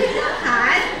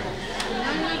 Naglakad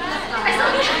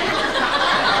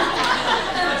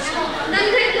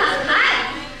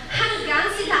hanggang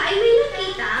sila ay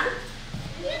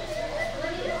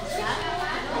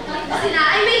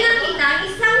may nakitang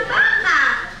isang baka.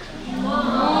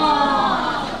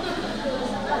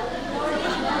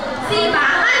 Si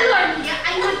baka, Lord,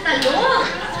 ay magtanong.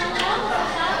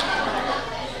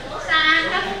 Saan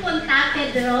ka pupunta,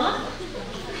 Pedro?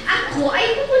 Ako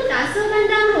ay pupunta sa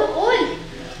bandang roon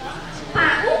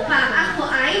upang ako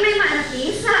ay may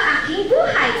marating sa aking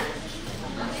buhay.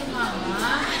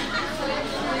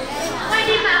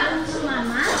 Pwede ba akong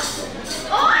sumama?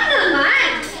 Oo naman!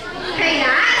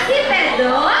 Kaya si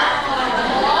Pedro,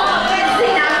 si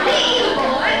Lovely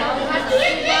Ibon,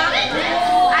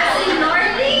 at si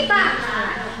Lordly Baka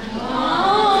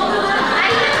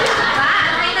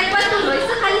ay nagpatuloy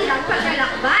sa kanilang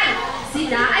paglalakbay.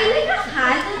 Sila ay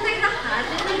naglakad.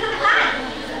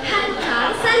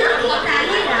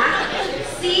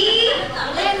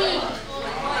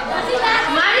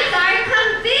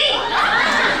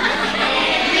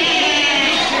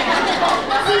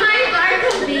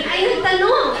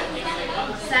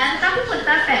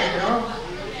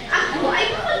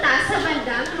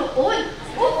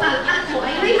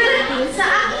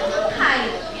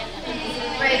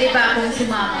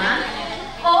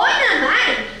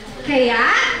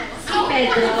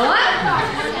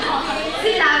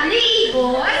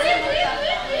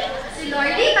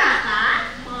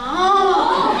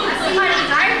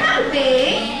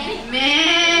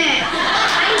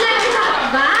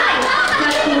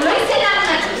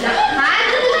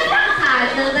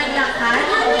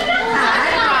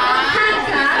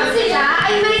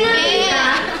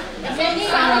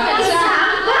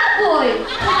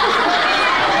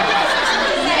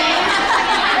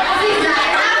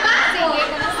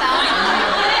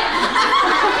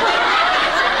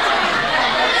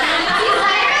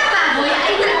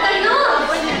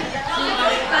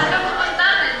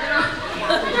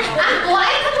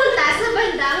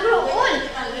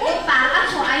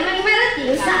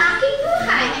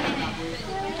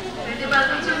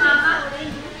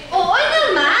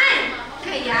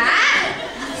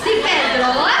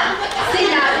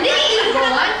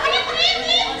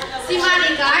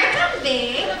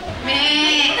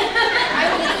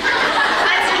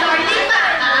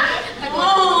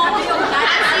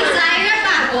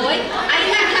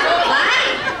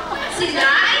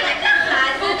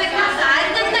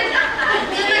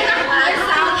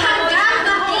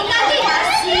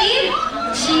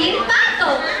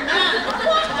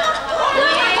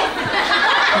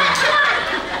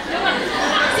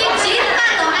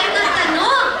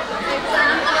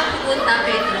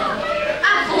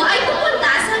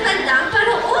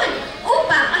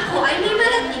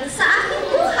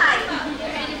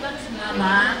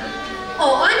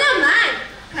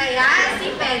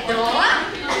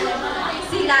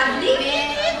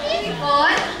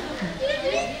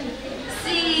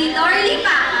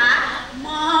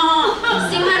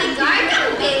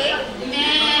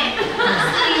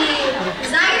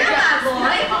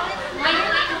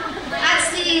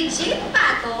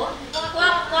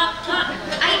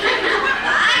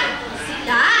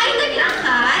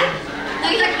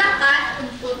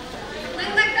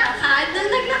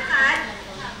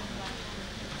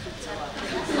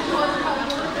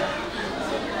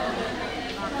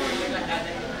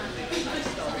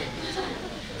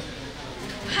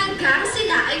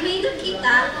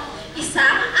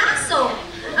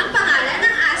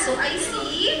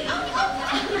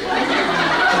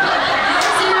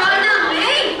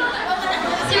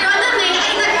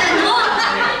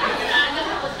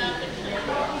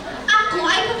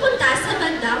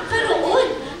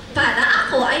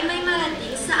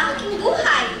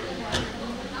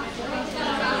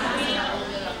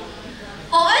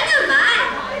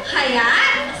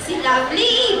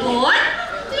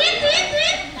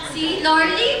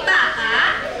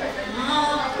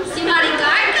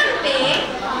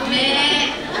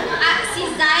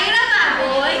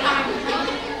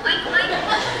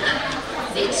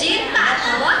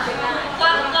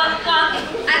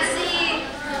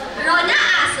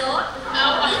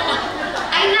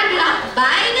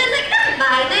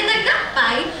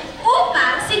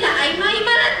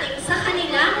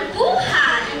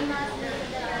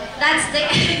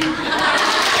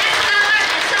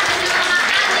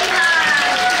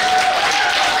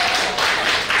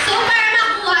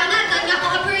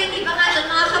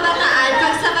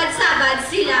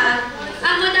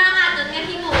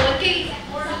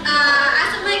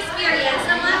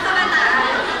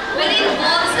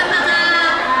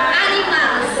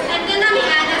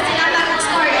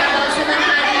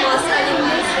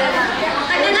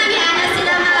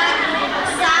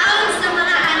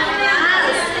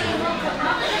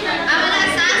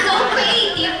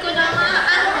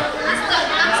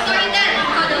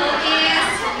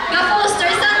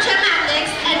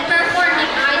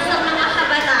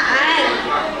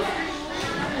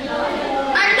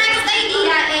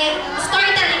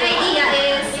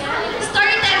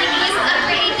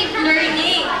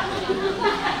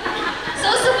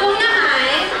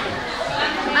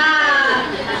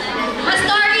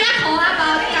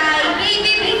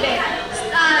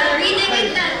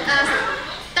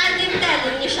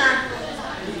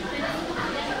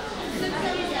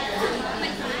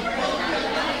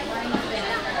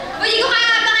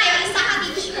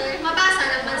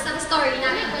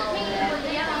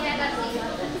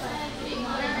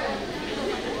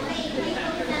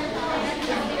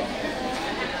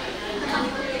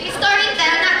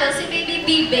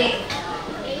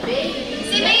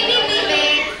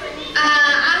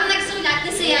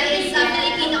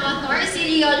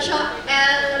 Leoncio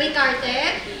L. Ricarte.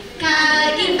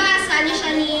 Ginbasa niya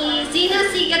siya ni Zina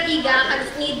Sigatiga at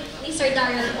ni Sir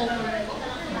Daryl Omarco.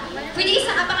 Pwede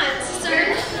isa ka pa nga,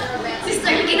 Sister.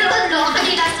 Sister, ginatod ko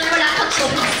kanila, Sir, wala akong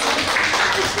choice.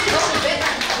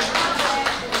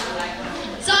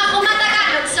 So ako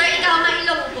matagalog, Sir, ikaw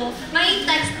mailong ko. May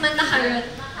text man na karot.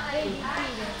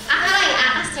 Akaray,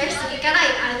 Sir, sige karay,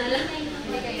 ano lang.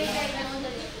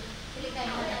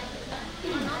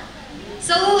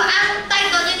 So, ang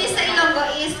title niya sa Ilonggo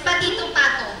is Patito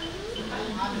Pato.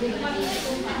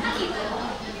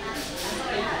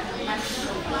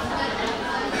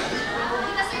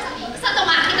 Sa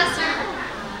tumakita, sir.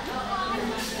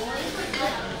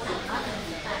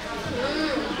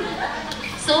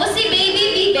 So, si Baby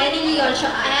Bibe ni Leoncio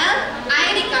L. ay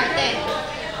Ricarte.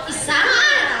 Isang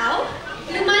araw,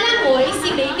 lumalangoy si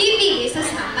Baby Bibe sa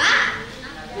sapa.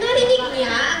 Narinig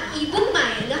niya ang ibong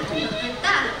Maya na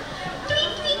kumakanta.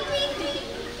 Tweet, tweet, tweet, tweet,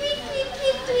 tweet, tweet,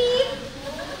 tweet, tweet.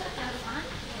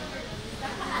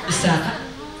 Isa ka?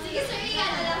 Sige, sir,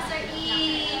 ano lang, sir,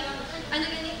 ano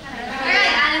ganit?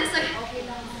 Alright, alam, sir.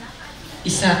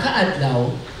 Isa ka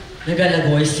adlaw,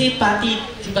 nagalagoy si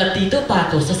Patito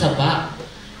Pato sa saba.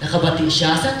 Nakabati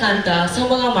siya sa kanta sa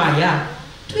mga Maya.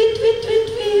 Tweet, tweet, tweet,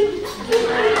 tweet. Tweet,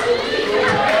 tweet, tweet, tweet.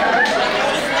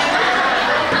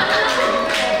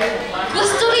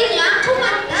 Gusto rin niya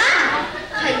kumanta.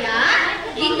 Kaya,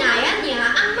 ginaya niya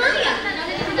ang Maya.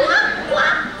 Kwak,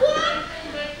 kwak, kwak,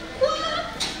 kwak.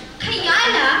 Kaya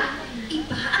lang,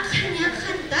 iba ang kanyang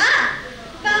kanta.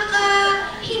 Baka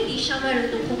hindi siya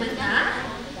marunong kumanta.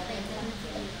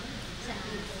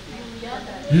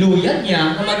 Luyan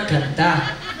niya na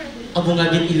magkanta.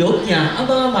 Abungagin ilog niya ang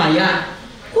mga Maya.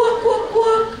 Kwak, kwak,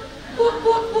 kwak. Kwak,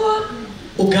 kwak, kwak.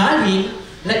 Ugali,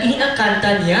 lain ang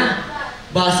kanta niya.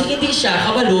 Base hindi siya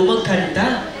kabalo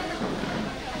magkanta.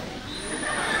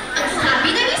 Ang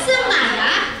sabi ng isang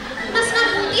Maya, mas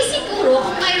mabuti siguro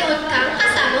kung mayroon kang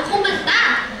kasamang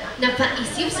kumanta.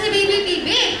 Napaisip si Baby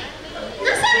Bibi.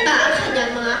 Nasaan ba ang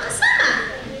kanyang mga kasama?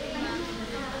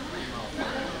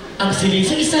 Ang siling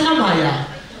sa isa ka Maya,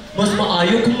 mas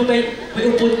maayo kung may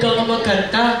upod ka nga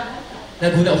magkanta.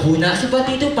 Naghuna-huna si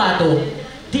Patito Pato.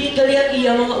 Di galian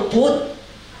iya mga upod.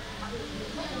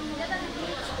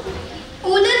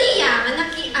 Una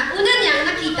niyang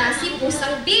nakita si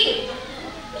Pusang Bing.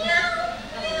 Meow,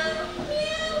 meow,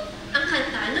 meow. Ang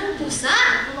kanta ng pusa.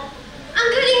 Ang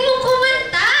galing mong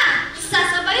kumanta.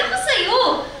 Sasabay ako sa'yo.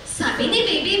 Sabi ni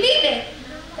Baby Bibe.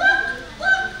 Kwak,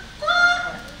 kwak, kwak.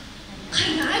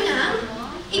 Kaya lang,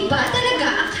 iba talaga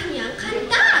ang kanyang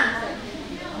kanta.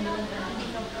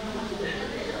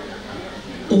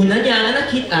 Una niya nga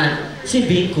nakitaan si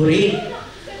Bing Kuring.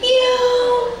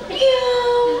 Meow,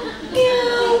 meow,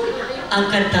 meow. Ang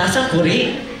kanta sa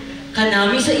Kuring.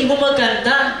 Kanami sa imo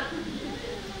magkanta.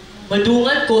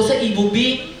 Madungan ko sa ibo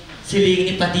Bing. Siling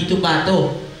ni Patito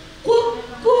Pato. Kwak,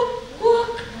 kwak,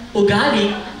 kwak.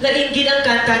 Ugali, lainggin ang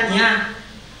kanta niya.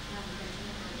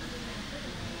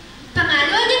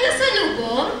 Pangalo niya na sa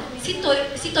lubong, si Toy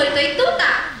Toy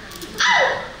Tuta. Aw!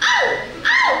 Aw!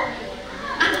 Aw!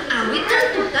 Ang awit ng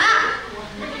tuta.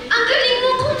 Ang galing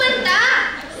mo kumanta.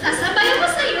 Sasabay ako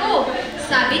sa'yo.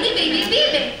 Sabi ni Baby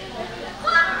Bibe.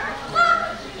 Kwak! Kwak!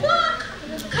 Kwak!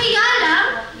 Kaya lang,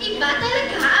 iba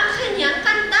talaga ang kanyang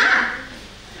kanta.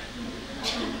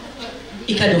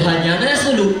 Ikaduhan niya nga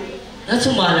nasulog na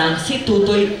sumalang si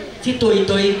Toy Toy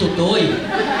Tutoy.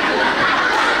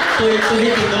 Toy Toy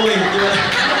Tutoy, di ba?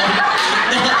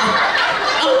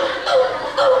 Aw! Aw!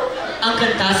 Aw! Ang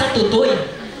kanta sa Tutoy.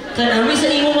 Kanami sa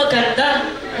imo magkanta.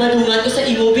 Madungan ko sa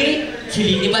imo Bing.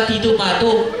 Siling ni Patito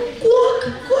Pato. Kwak!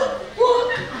 Kwak! Kwak!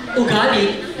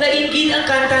 Ugali, lainggin ang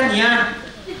kanta niya.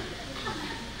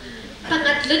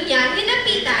 Pangatlo niya,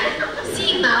 ginapitan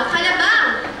si Mao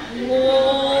Kalabaw. Ngo!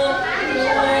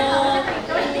 Ngo!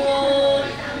 Ngo!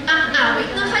 Ang awit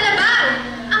ng kalabaw.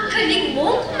 Ang galing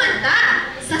mong kumanta.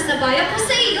 Sasabay ako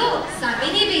sa iyo,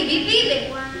 sabi ni Baby Bibe.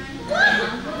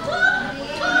 Kwak! Kwak!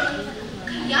 Kwak!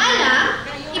 Kaya lang,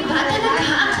 iba talaga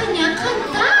ang kanyang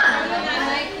kanta.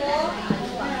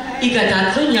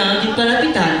 Ikatatlo niya ang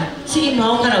palapitan si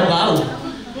Imaw Karabaw.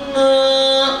 Nga!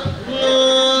 Nga!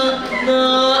 Nga!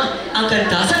 Ang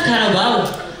kanta sa Karabaw.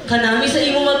 Kanami sa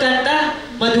imo magkanta.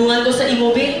 Madungan ko sa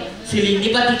imo Bing. Siling ni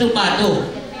Patito Pato.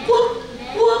 Kwak!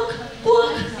 Kwak!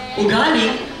 Kwak!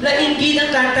 Ugali, lainggin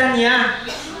ang kanta niya.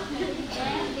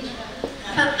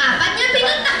 Pang-apat niya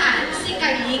pinuntahan si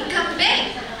Carling Kambing.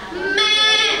 Me!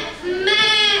 Me!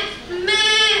 Me!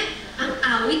 Ang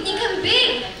awit ni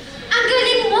Kambing. Ang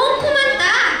galing mong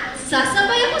kumanta.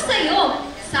 Sasabay ako sa'yo,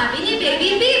 sabi ni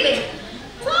Baby Bibe.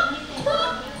 Kwak!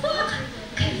 Kwak! Kwak!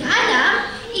 Kaya lang,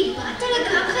 iba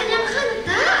talaga ang kanyang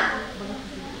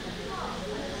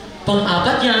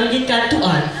Pang-apat niya ang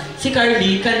ginkantuan, si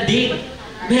Carly Kanding.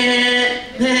 Me,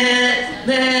 me,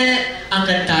 me, ang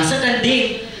kanta sa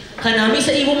Kanding. Kanami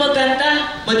sa imo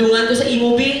magkanta, madungan ko sa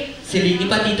imo bi, silini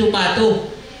pa Tito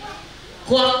Pato.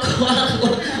 Kwak, kwak,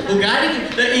 kwak, ugaling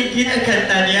naigit ang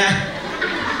kanta niya.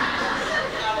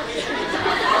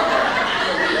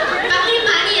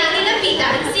 Pakima niya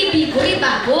nilapitan si Biboy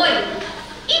Baboy.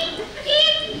 Ik,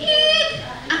 ik, ik.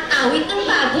 Ang awit ng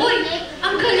baboy.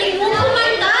 Ang galing mong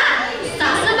kumanta.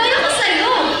 Sasabay ako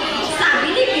sa'yo.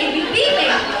 Sabi ni Baby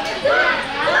Bibi. Kwak,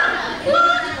 kwak,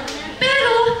 kwak.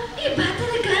 Pero, iba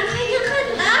talaga ang kanyang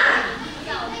kanta.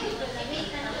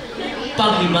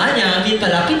 Panglima niya ang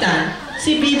palapitan,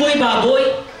 si Biboy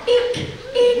Baboy. Ik,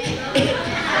 ik, ik.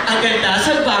 Ang ganda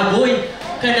sa baboy.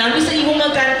 Kanami sa imo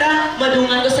magkanta,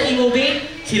 madungan ko sa imo bi,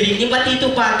 silini pa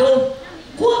Tito Pato.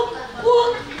 Kwak,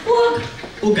 kwak, kwak.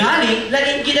 Ugaling,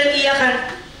 lainggin ang iyakan.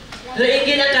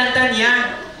 Lainggin ang kanta niya.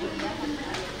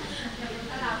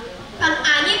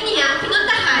 Pang-anim niya,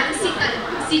 pinuntahan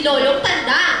si Lolong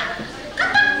Tanda.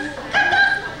 Katak,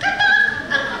 katak, katak.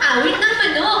 Ang awit ng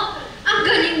manok. Ang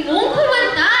galing mong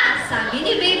kumanta. Sabi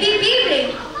ni Baby Bibi.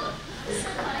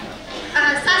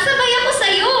 Sasabay ako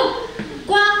sa'yo.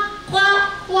 Kwak, kwak,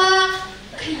 kwak.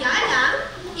 Kaya lang,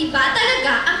 iba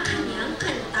talaga ang kanyang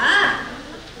kanta.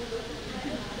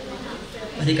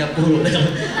 Pati ka puro na lang.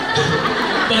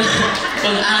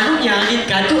 Pang-ano niya ang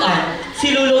inkantuan,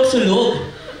 si Lulog Sulog.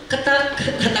 Katak,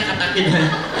 katak, katak, katak,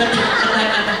 katak,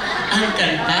 katak. Ang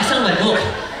kanta sa manok.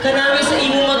 Kanami sa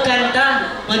imo magkanta,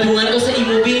 madungan ko sa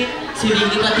imo bi,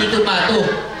 silini pa Tito Pato.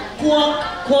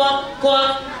 Kwak, kwak, kwak.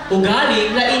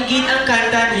 Ugaling, lainggit ang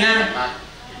kanta niya.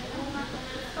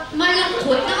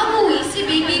 Malungkot na umuwi si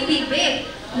Baby Bibi.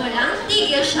 Walang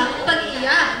tigil siyang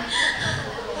pag-iyak.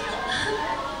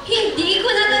 Hindi ko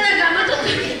na talaga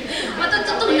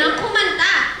matututunang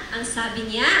kumanta. Ang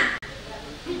sabi niya.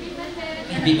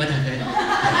 Hindi pa tagal.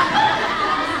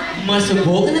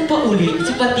 Masubok na paulit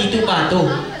si Patito Pato.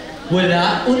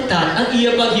 Wala untat ang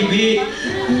iya pag-ibig.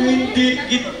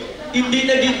 Hindi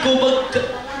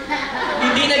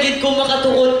naging ko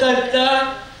makatuon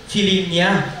kanta. Silin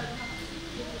niya.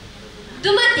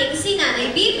 Dumating si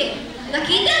Nanay Bibi.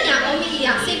 Nakita niya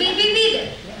umiiyak si Baby Bibi.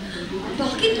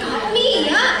 Bakit ka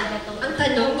umiiyak? Ang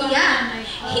tanong niya.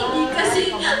 Hindi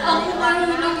kasi ako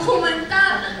marunong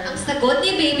kumanta. Ang sagot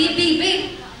ni Baby Bibi.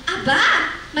 Aba,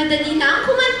 madali lang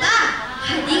kumanta.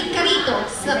 Halik ka rito,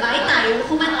 sabay tayong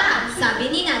kumanta.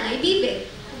 Sabi ni Nanay Bibi.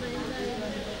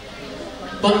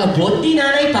 Pag-abot ni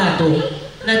Nanay Pato,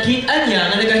 nakita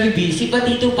niya nga nagahibi si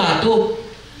Patito Pato.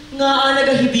 Nga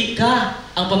nagahibi ka,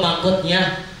 ang pamangkot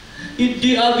niya.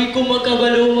 Hindi abi ko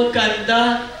magkabalo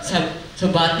magkanta.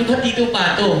 Sabat ni Patito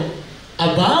Pato.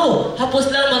 Abaw,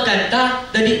 hapos lang magkanta.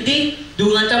 Dali-di,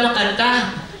 dungan ta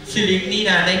makanta. Siling ni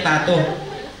Nanay Pato.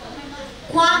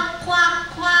 Kwak,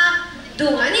 kwak, kwak.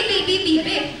 Dungan ni Baby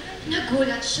Bibi.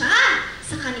 Nagulat siya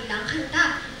sa kanilang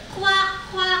kanta. Kwak,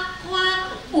 kwak,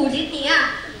 kwak. Ulit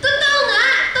niya. Totoo nga,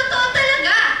 totoo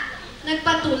talaga.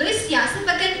 Nagpatuloy siya sa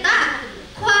pagkanta.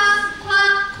 Kwak,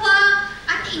 kwak, kwak.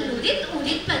 At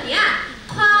inulit-ulit pa niya.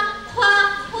 Kwak,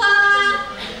 kwak, kwak.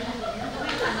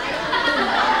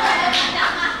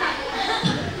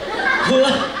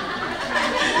 Kwak,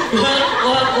 kwak,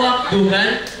 kwak,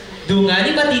 kwak. Dungan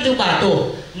ni Patito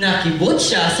Pato. Nakibot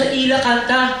siya sa ila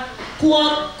kanta.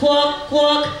 Kwak, kwak,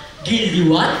 kwak.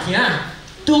 Giliwat niya.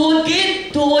 Tuwagin,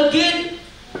 tuwagin.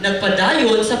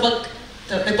 Nagpadayon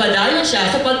siya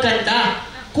sa pagkanta.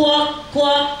 Kwak,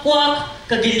 kwak, kwak.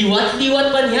 Kagiliwat-liwat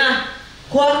pa niya.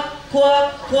 Kwak,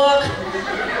 kwak, kwak.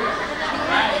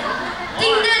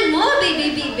 Tingnan mo,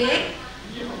 Baby Bibi.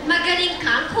 Magaling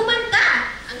kang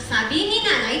kumanta. Ang sabi ni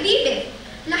Nanay Bibi.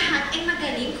 Lahat ay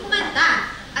magaling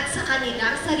kumanta. At sa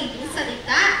kanilang sariling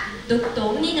salita,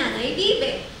 dugtong ni Nanay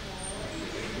Bibi.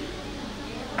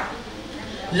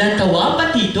 Lantawa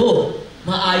Patito.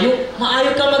 Maayo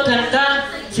ka magkanta.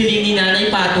 Sili ni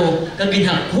Nanay Pato.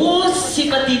 Kaginhapos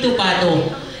si Patito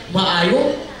Pato.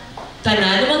 Maayo.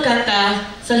 Tanan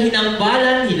magkanta sa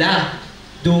hinambalan nila.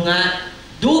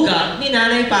 Duga ni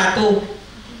Nanay Pato.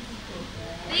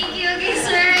 Thank you, okay,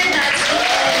 sir. That's it.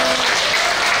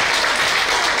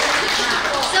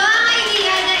 So, ang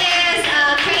idea na is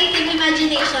creative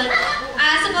imagination.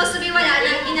 Supposed to be wala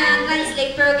lang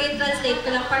ina-translate, pero translate ko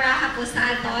lang para hapos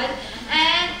sa aton.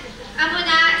 And, amo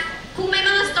na, kung may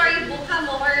mga storybook ka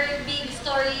mo or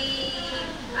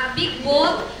big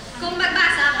book, kung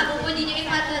magbasa ka mo, pwede nyo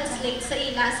ipa-translate sa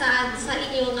ila sa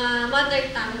inyong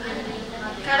mother tongue.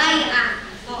 Karayaan.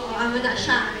 Oo, amo na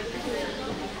siya.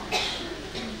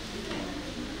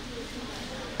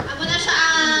 Amo na siya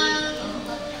ang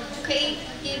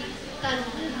creative tongue.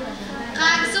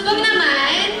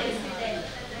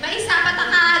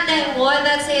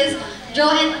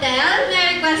 Joe and Del,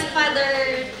 may request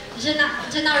Father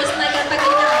Janaris Michael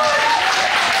Pagkita.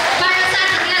 Para sa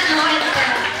atin nga, Joe and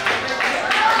Del.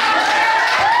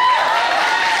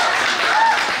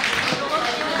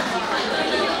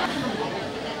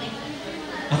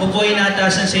 Ako po ay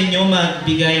naatasan sa inyo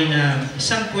magbigay ng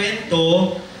isang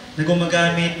kwento na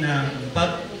gumagamit ng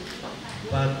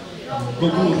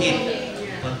pagguguhit,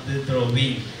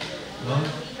 pag-drawing. No?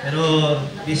 Pero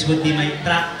this would be my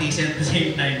practice and at the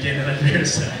same time general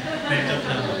verse. Joke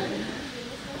lang.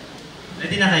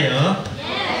 Ready na kayo?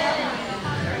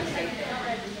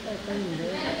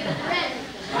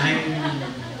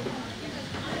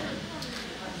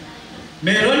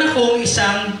 Meron akong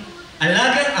isang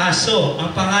alagang aso.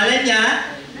 Ang pangalan niya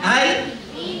ay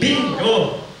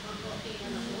Bingo.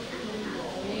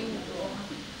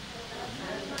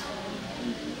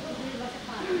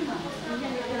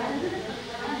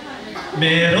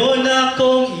 Meron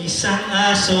akong isang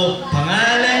aso.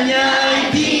 Pangalan niya ay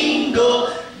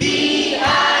Bingo.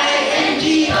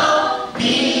 B-I-N-G-O.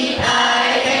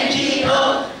 B-I-N-G-O.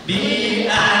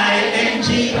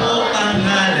 B-I-N-G-O.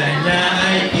 Pangalan niya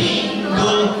ay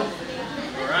Bingo.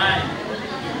 Right.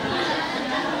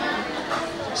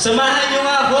 Samahan niyo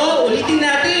nga ako. Ulitin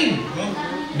natin.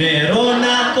 Meron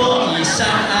akong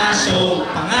isang aso.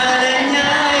 Pangalan niya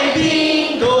ay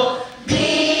Bingo.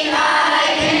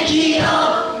 B-I-N-G-O.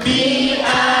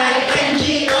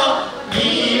 B-I-N-G-O.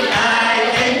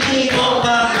 B-I-N-G-O.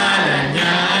 Pangalan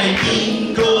niya ay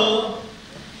Bingo.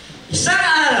 Isang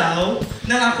araw,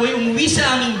 nang ako'y umuwi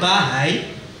sa aming bahay,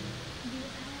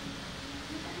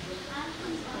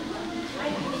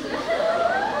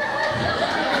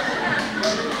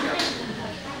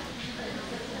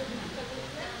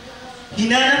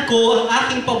 hinanap ko ang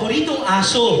aking paboritong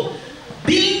aso.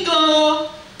 Bingo!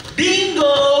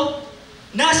 Bingo!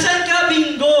 Nasaan ka,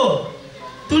 Bingo?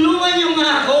 Tulungan niyo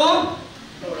nga ako.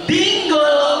 Bingo!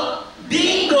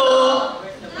 Bingo!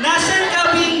 Nasaan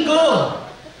ka, Bingo?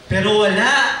 Pero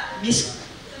wala,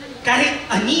 kahit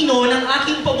anino ng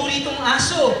aking paboritong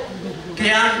aso.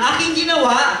 Kaya ang aking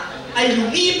ginawa ay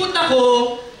lumipot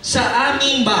ako sa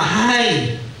aming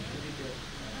bahay.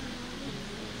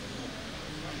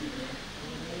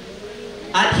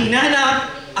 At hinanap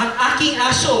ang aking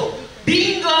aso.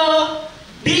 Bingo!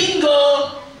 Bingo!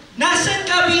 Nasaan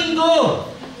ka, Bingo?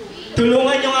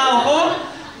 Tulungan niyo nga ako.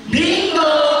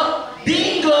 Bingo!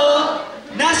 Bingo!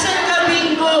 Nasaan ka,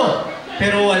 Bingo?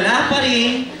 Pero wala pa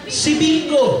rin si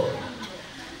Bingo.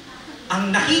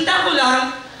 Ang nakita ko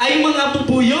lang ay mga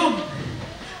bubuyog.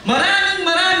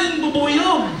 Maraming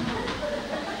bubuyog.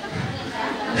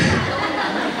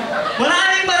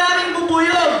 Maraming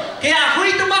bubuyog. Kaya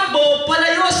ako'y tumakbo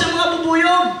palayo sa mga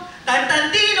bubuyog.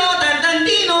 Tantantino,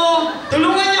 tantantino.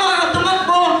 Tulungan niyo ako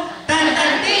tumakbo.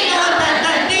 Tantantino,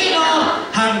 tantantino.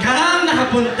 Hanggang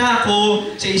nakapunta ko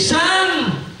sa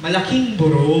isang malaking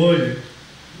burol.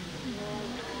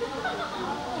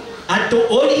 At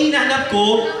doon hinanap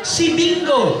ko si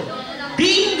Bingo.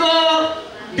 Bingo!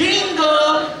 Bingo!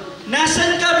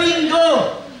 Nasaan ka,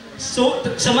 Bingo? So,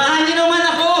 samahan niyo naman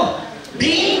ako.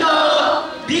 Bingo!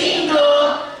 Bingo!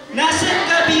 Nasaan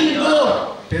ka, Bingo?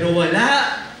 Pero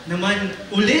wala naman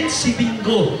ulit si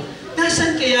Bingo.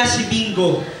 Nasaan kaya si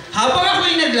Bingo? Habang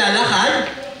ako'y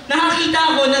naglalakad, nakakita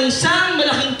ako ng isang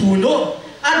malaking puno.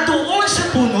 At doon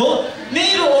sa puno,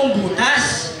 mayroong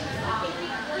butas.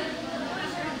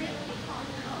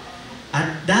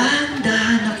 At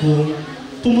dahan-dahan akong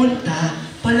pumunta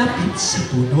palapit sa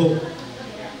puno.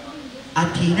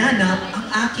 At hinanap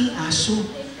ang aking aso.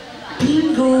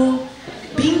 Bingo!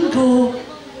 Bingo!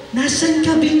 Nasaan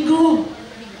ka, Bingo?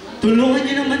 Tulungan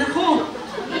niyo naman ako.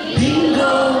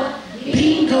 Bingo!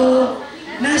 Bingo!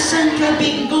 Nasaan ka,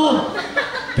 Bingo?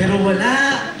 Pero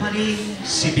wala pa rin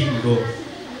si Bingo.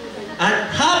 At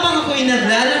habang ako'y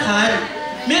naglalakad,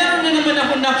 meron na naman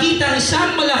akong nakita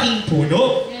isang malaking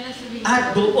puno.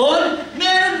 At doon,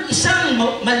 meron isang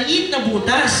maliit na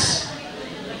butas.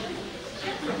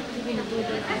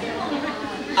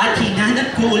 At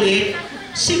hinanap ko ulit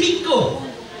si Bingo.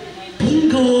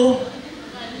 Bingo!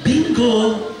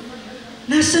 Bingo!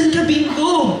 Nasaan ka,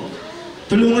 Bingo?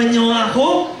 Tulungan niyo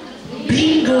ako.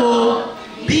 Bingo!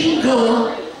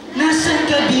 Bingo! Nasaan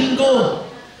ka, Bingo?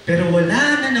 Pero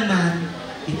wala na naman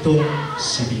itong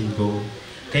si Bingo.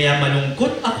 Kaya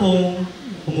malungkot akong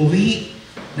umuwi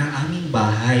ng aming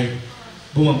bahay.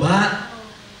 Bumaba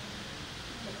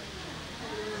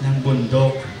ng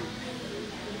bundok.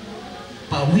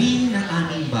 Pauwi ng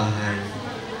aming bahay.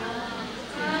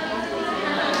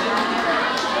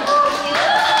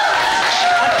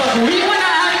 At pag-uwi ko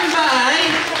ng aming bahay,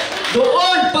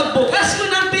 doon, pagbukas ko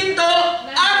ng pinto,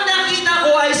 ang nakita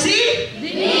ko ay si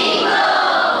Bingo!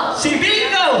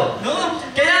 kayo, no?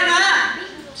 Kaya nga,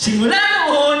 simula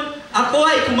noon, ako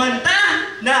ay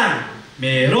kumanta ng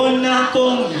meron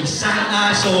akong isang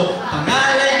aso,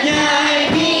 pangalan niya ay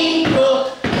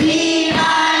Bingo.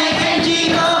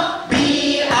 B-I-N-G-O,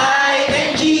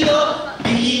 B-I-N-G-O,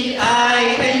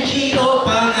 B-I-N-G-O,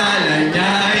 pangalan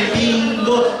niya ay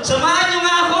Bingo. Samahan niyo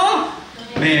nga ako.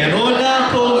 Meron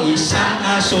akong isang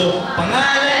aso,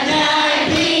 pangalan niya ay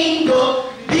Bingo.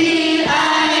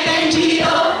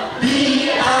 B-I-N-G-O,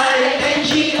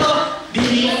 B-I-N-G-O,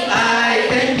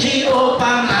 B-I-N-G-O,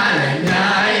 pangalan niya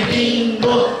ay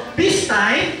Bingo. This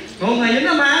time, kung ngayon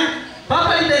naman,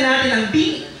 papalitan natin ang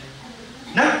B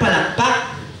ng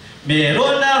palakpak.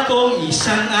 Meron akong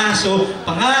isang aso,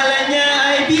 pangalan niya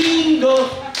ay Bingo.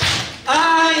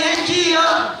 I-N-G-O,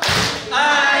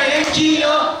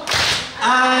 I-N-G-O,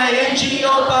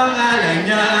 I-N-G-O, pangalan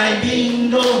niya ay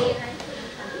Bingo.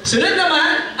 Sunod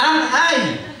naman ang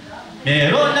I.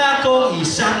 Meron akong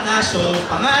isang aso,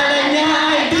 pangalan niya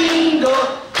ay Bingo.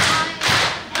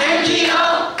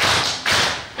 N-G-O,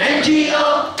 N-G-O,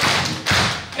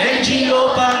 N-G-O,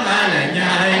 pangalan niya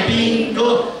ay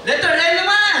Bingo. Letter L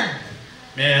naman.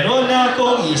 Meron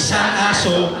akong isang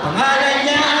aso, pangalan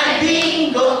niya ay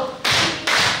Bingo.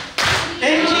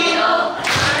 N-G-O,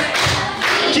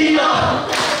 G-O,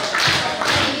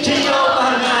 G-O,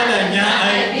 pangalan niya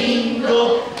ay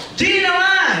Bingo. G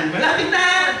naman, malapit na.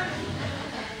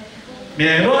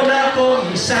 Meron akong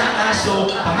isang aso,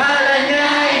 pangalan niya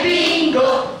ay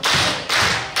Bingo.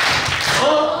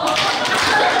 Oh,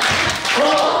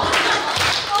 oh,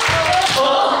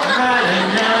 oh, pangalan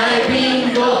niya ay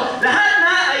Bingo. Lahat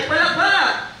na ay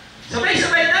palakpak.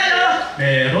 Sabay-sabay tayo.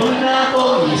 Meron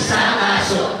akong isang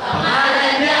aso,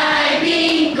 pangalan niya ay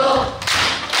Bingo.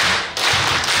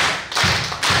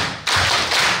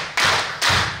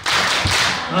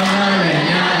 Pangalan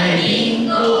niya ay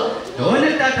Bingo. Doon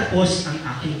nagtatapos ang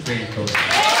aking kwento.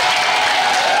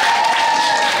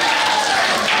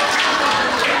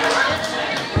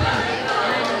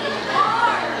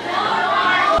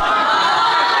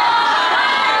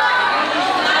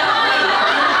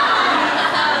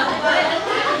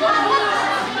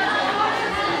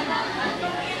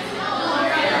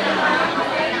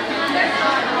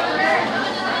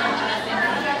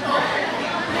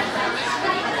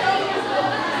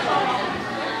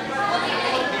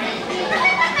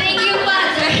 Thank you,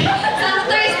 Father. Sa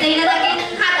Thursday na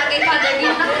naging hata kay Father,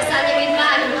 ginakasal niya with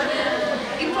man.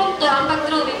 Impromptu ang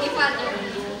pag-drawing ni Father.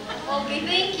 Okay,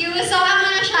 thank you. So, ang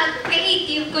mga siya,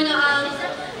 creative ko na ang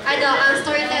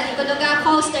storytelling ko,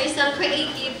 nag-posters ng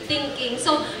creative thinking.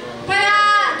 So,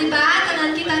 para, di ba,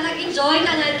 tanan kita nag-enjoy,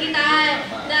 tanan kita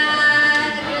na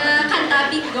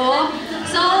kanta bingo.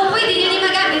 So, pwede nyo din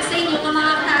magamit sa inyo ng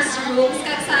mga classrooms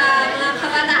kag sa mga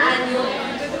kabataan nyo.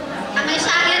 Ang may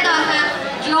siya ito na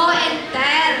draw and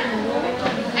tell.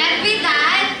 And with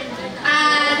that,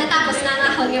 natapos na nga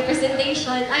ako yung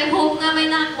presentation. I hope nga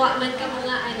may nakakuha man ka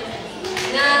mga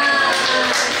na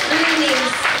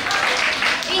learnings.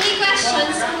 Any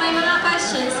questions? Kung may mga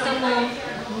questions ka mo.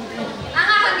 Ang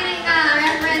aking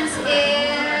reference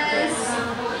is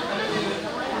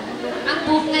ang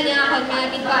book nga niya ako nga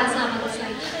binbasa mo sa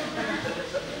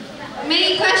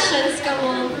may questions ka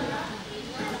mo?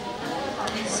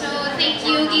 So, thank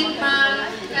you, Ma'am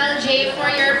LJ,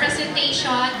 for your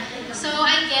presentation. So,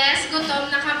 I guess, gutom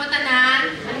na kamo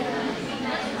tanan.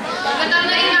 Gutom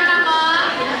na rin na mo.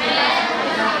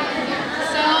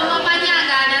 So,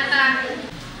 mapanyagan na ta.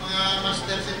 Mga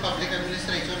Masters in Public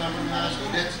Administration ng mga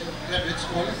students in graduate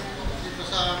school dito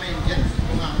sa main gate.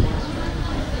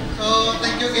 So,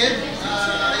 thank you again.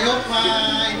 I hope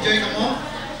ma-enjoy ka mo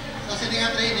sa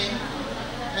sininga training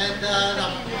and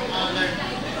learn.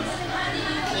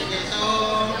 Okay, so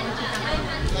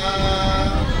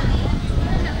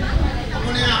ako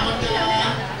na ako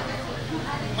na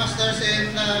Masters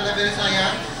in Library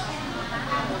Science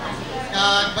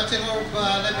at Bachelor of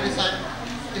Library Science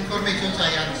Information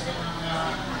Science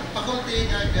faculty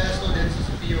and students